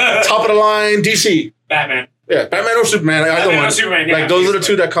 top of the line, DC. Batman. Yeah, Batman or Superman. Either one. Superman, yeah, like those are the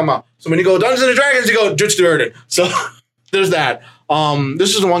two that come out. So when you go Dungeons and Dragons, you go Dritz Duerden. So there's that.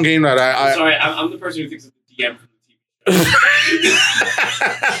 This is the one game that Sorry, I'm the person who thinks of the DM from the TV show.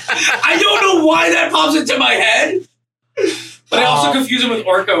 I don't know why that pops into my head, but I also confuse him with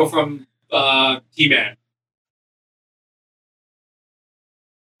Orko from T-Man.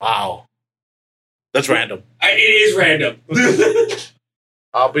 Wow. That's random. It is random.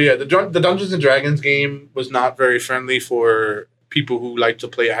 But yeah, the Dungeons and Dragons game was not very friendly for people who like to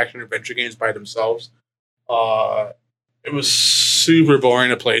play action adventure games by themselves. It was super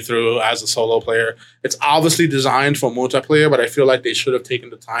boring to play through as a solo player. It's obviously designed for multiplayer, but I feel like they should have taken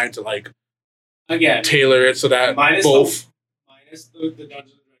the time to like tailor it so that minus both the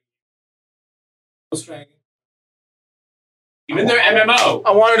Dungeons and Dragons. Even their MMO.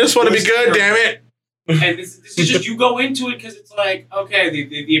 I wanted this one to be good, damn it. And this is just, you go into it because it's like, okay, the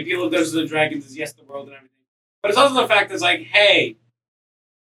appeal of Dungeons and Dragons is yes, the world and everything. But it's also the fact that it's like, hey,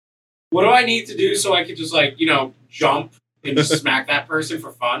 what do I need to do so I could just like, jump and just smack that person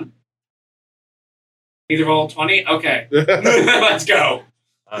for fun? Either roll 20? Okay. Let's go.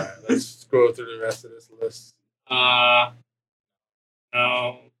 All right, let's scroll through the rest of this list. No.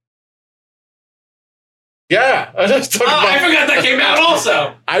 Yeah, I forgot that came out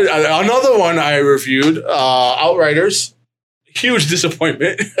also. Another one I reviewed, Outriders. Huge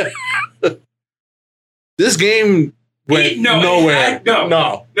disappointment. This game went nowhere.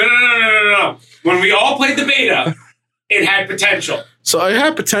 No. When we all played the beta, it had potential. So I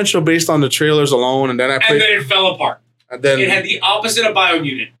had potential based on the trailers alone, and then and then it fell apart. And then it had the opposite of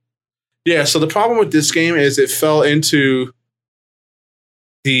Biomutant. Yeah, so the problem with this game is it fell into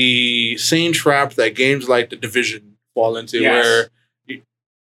the same trap that games like The Division fall into, where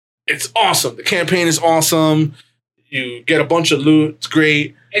it's awesome. The campaign is awesome. You get a bunch of loot. It's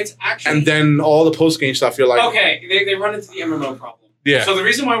great. It's actually... And then all the post-game stuff, you're like... Okay, they run into the MMO problem. Yeah. So the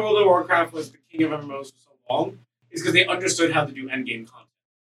reason why World of Warcraft was the king of MMOs for so long is because they understood how to do endgame content.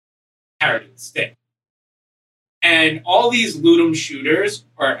 Carrot and stick. And all these loot 'em shooters,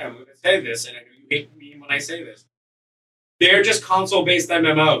 I'm going to say this, and I know you hate me when I say this, they're just console-based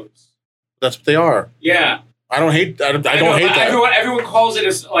MMOs. That's what they are. Yeah. I don't hate that. Everyone calls it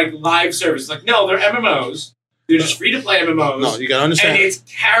as like live service. Like, no, they're MMOs. They're just free-to-play MMOs. No, you gotta understand. And it's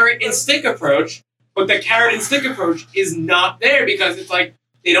carrot and stick approach, but the carrot and stick approach is not there because it's like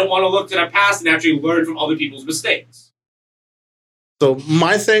they don't want to look to the past and actually learn from other people's mistakes. So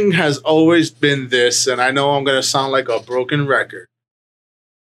my thing has always been this, and I know I'm gonna sound like a broken record.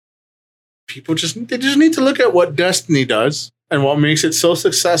 People just need to look at what Destiny does and what makes it so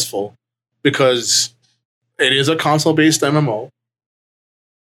successful, because it is a console-based MMO.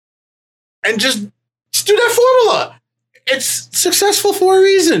 And just do that formula. It's successful for a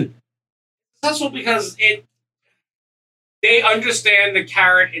reason. Successful because they understand the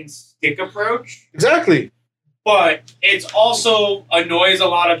carrot and stick approach. Exactly. But it's also annoys a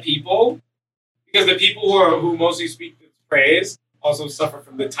lot of people because the people who mostly speak its praise also suffer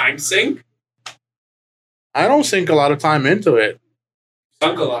from the time sink. I don't sink a lot of time into it.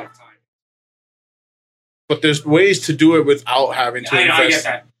 Sunk a lot of time. But there's ways to do it without having to invest. I get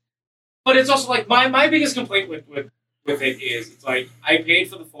that. But it's also like my biggest complaint with it is it's like I paid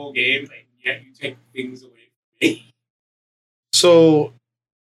for the full game, and yet you take things away from me. So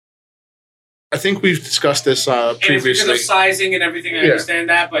I think we've discussed this previously. And it's because of sizing and everything. I understand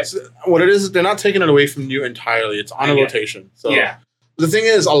that, but so what it is, they're not taking it away from you entirely. It's on a rotation. So the thing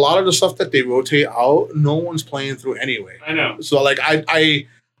is, a lot of the stuff that they rotate out, no one's playing through anyway. I know. So like I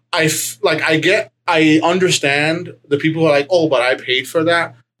understand the people who are like, oh, but I paid for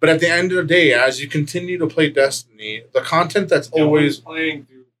that. But at the end of the day, as you continue to play Destiny, the content that's always playing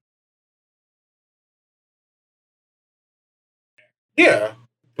through. Yeah,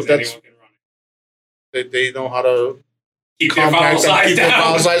 but that's they know how to keep their file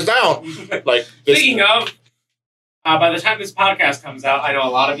size down. Like speaking of, by the time this podcast comes out, I know a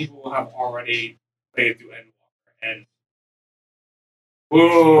lot of people will have already played through Endwalker. And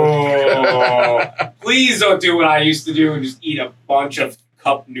please don't do what I used to do and just eat a bunch of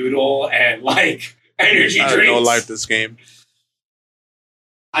cup noodle and like energy drinks. I have no life this game.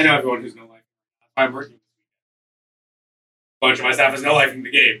 I know everyone who's no life. I'm working. A bunch of my staff has no life in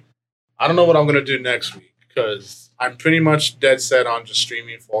the game. I don't know what I'm gonna do next week because I'm pretty much dead set on just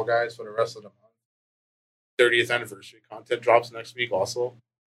streaming Fall Guys for the rest of the month. 30th anniversary content drops next week also.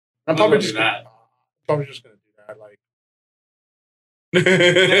 I'm probably just gonna do that. Like,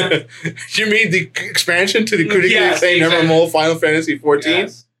 you mean the expansion to the critically acclaimed MMO Final Fantasy 14?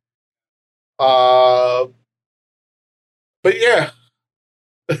 Yes. But yeah,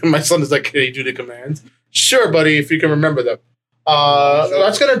 my son is like, "Can you do the commands?" Sure, buddy, if you can remember them.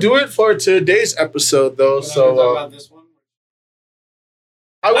 That's gonna do it for today's episode, though. So about this one.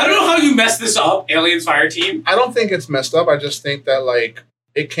 I don't know how you messed this up, Aliens Fire Team. I don't think it's messed up. I just think that like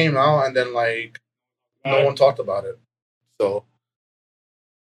it came out and then like no one talked about it. So,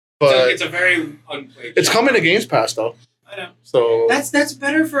 but it's a very unplayed. It's coming to Games Pass though. I know. So that's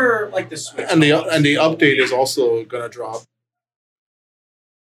better for like the Switch. And the update is also gonna drop.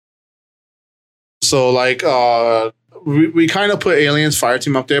 So like we kind of put Aliens Fire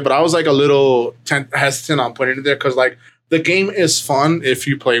Team up there, but I was like a little hesitant on putting it there because like the game is fun if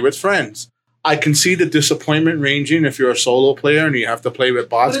you play with friends. I can see the disappointment ranging if you're a solo player and you have to play with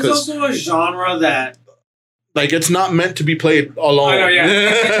bots. But it's also a genre that like it's not meant to be played alone. I know, yeah.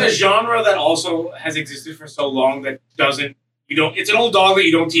 It's a genre that also has existed for so long that it's an old dog that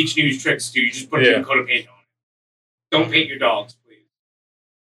you don't teach new tricks to. You just put a coat of paint on it. Don't paint your dogs.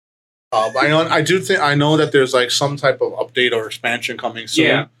 I know that there's like some type of update or expansion coming soon.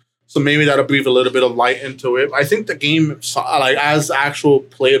 Yeah. So maybe that'll breathe a little bit of light into it. I think the game, like as actual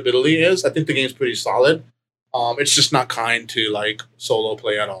playability is, I think the game's pretty solid. It's just not kind to like solo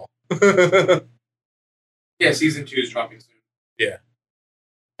play at all. Yeah, season 2 is dropping soon. Yeah.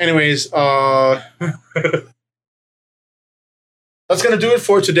 Anyways, that's gonna do it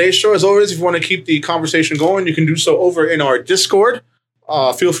for today's show. As always, if you want to keep the conversation going, you can do so over in our Discord.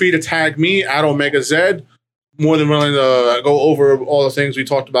 Feel free to tag me at OmegaZ. More than willing to go over all the things we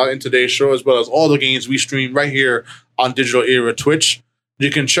talked about in today's show, as well as all the games we stream right here on Digital Era Twitch. You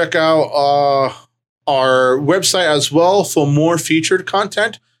can check out our website as well for more featured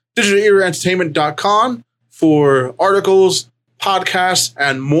content, digitaleraentertainment.com, for articles, podcasts,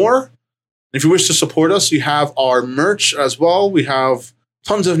 and more. If you wish to support us, you have our merch as well. We have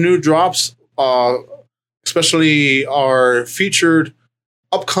tons of new drops, especially our featured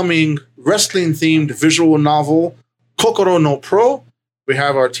upcoming wrestling-themed visual novel, Kokoro no Pro. We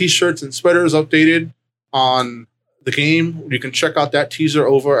have our t-shirts and sweaters updated on the game. You can check out that teaser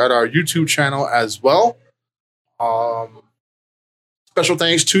over at our YouTube channel as well. Special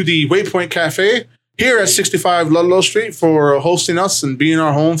thanks to the Waypoint Cafe here at 65 Ludlow Street for hosting us and being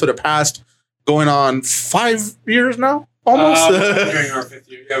our home for the past going on 5 years now, almost. During our 5th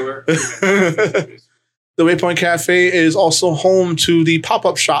year. Yeah, we're The Waypoint Cafe is also home to the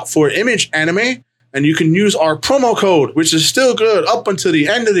pop-up shop for Image Anime, and you can use our promo code, which is still good up until the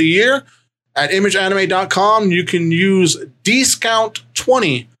end of the year. At imageanime.com, you can use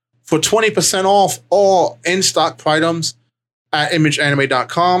DEEscussion20 for 20% off all in-stock items at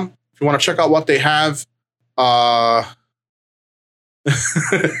imageanime.com. If you want to check out what they have,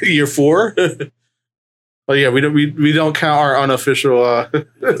 year 4. Oh yeah, we don't count our unofficial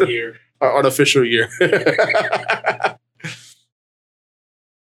year. Our unofficial year.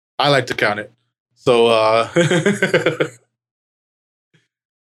 I like to count it. So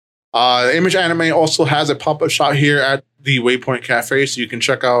Image Anime also has a pop-up shop here at the Waypoint Cafe, so you can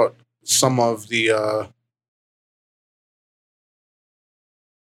check out some of the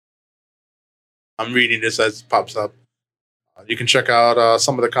I'm reading this as it pops up. You can check out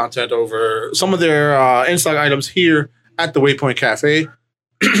some of the content over some of their in-stock items here at the Waypoint Cafe.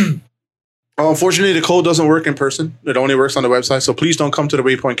 Unfortunately, the code doesn't work in person. It only works on the website. So please don't come to the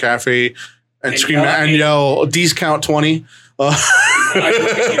Waypoint Cafe and scream and yell DEEscount 20. What?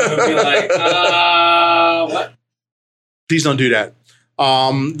 Please don't do that.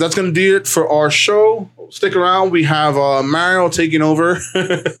 That's going to do it for our show. Stick around. We have Mario taking over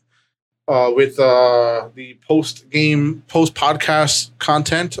with the post-podcast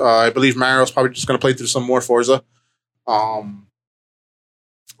content. I believe Mario's probably just going to play through some more Forza.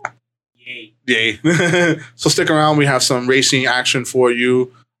 Yay. So stick around. We have some racing action for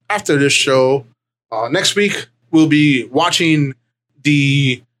you after this show. Next week, we'll be watching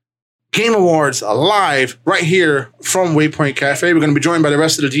the Game Awards live right here from Waypoint Cafe. We're going to be joined by the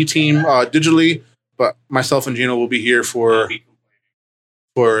rest of the D team digitally, but myself and Gino will be here for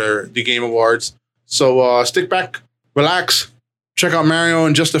the Game Awards. So stick back, relax, check out Mario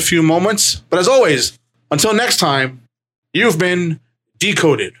in just a few moments. But as always, until next time, you've been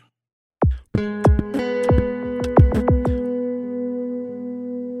decoded.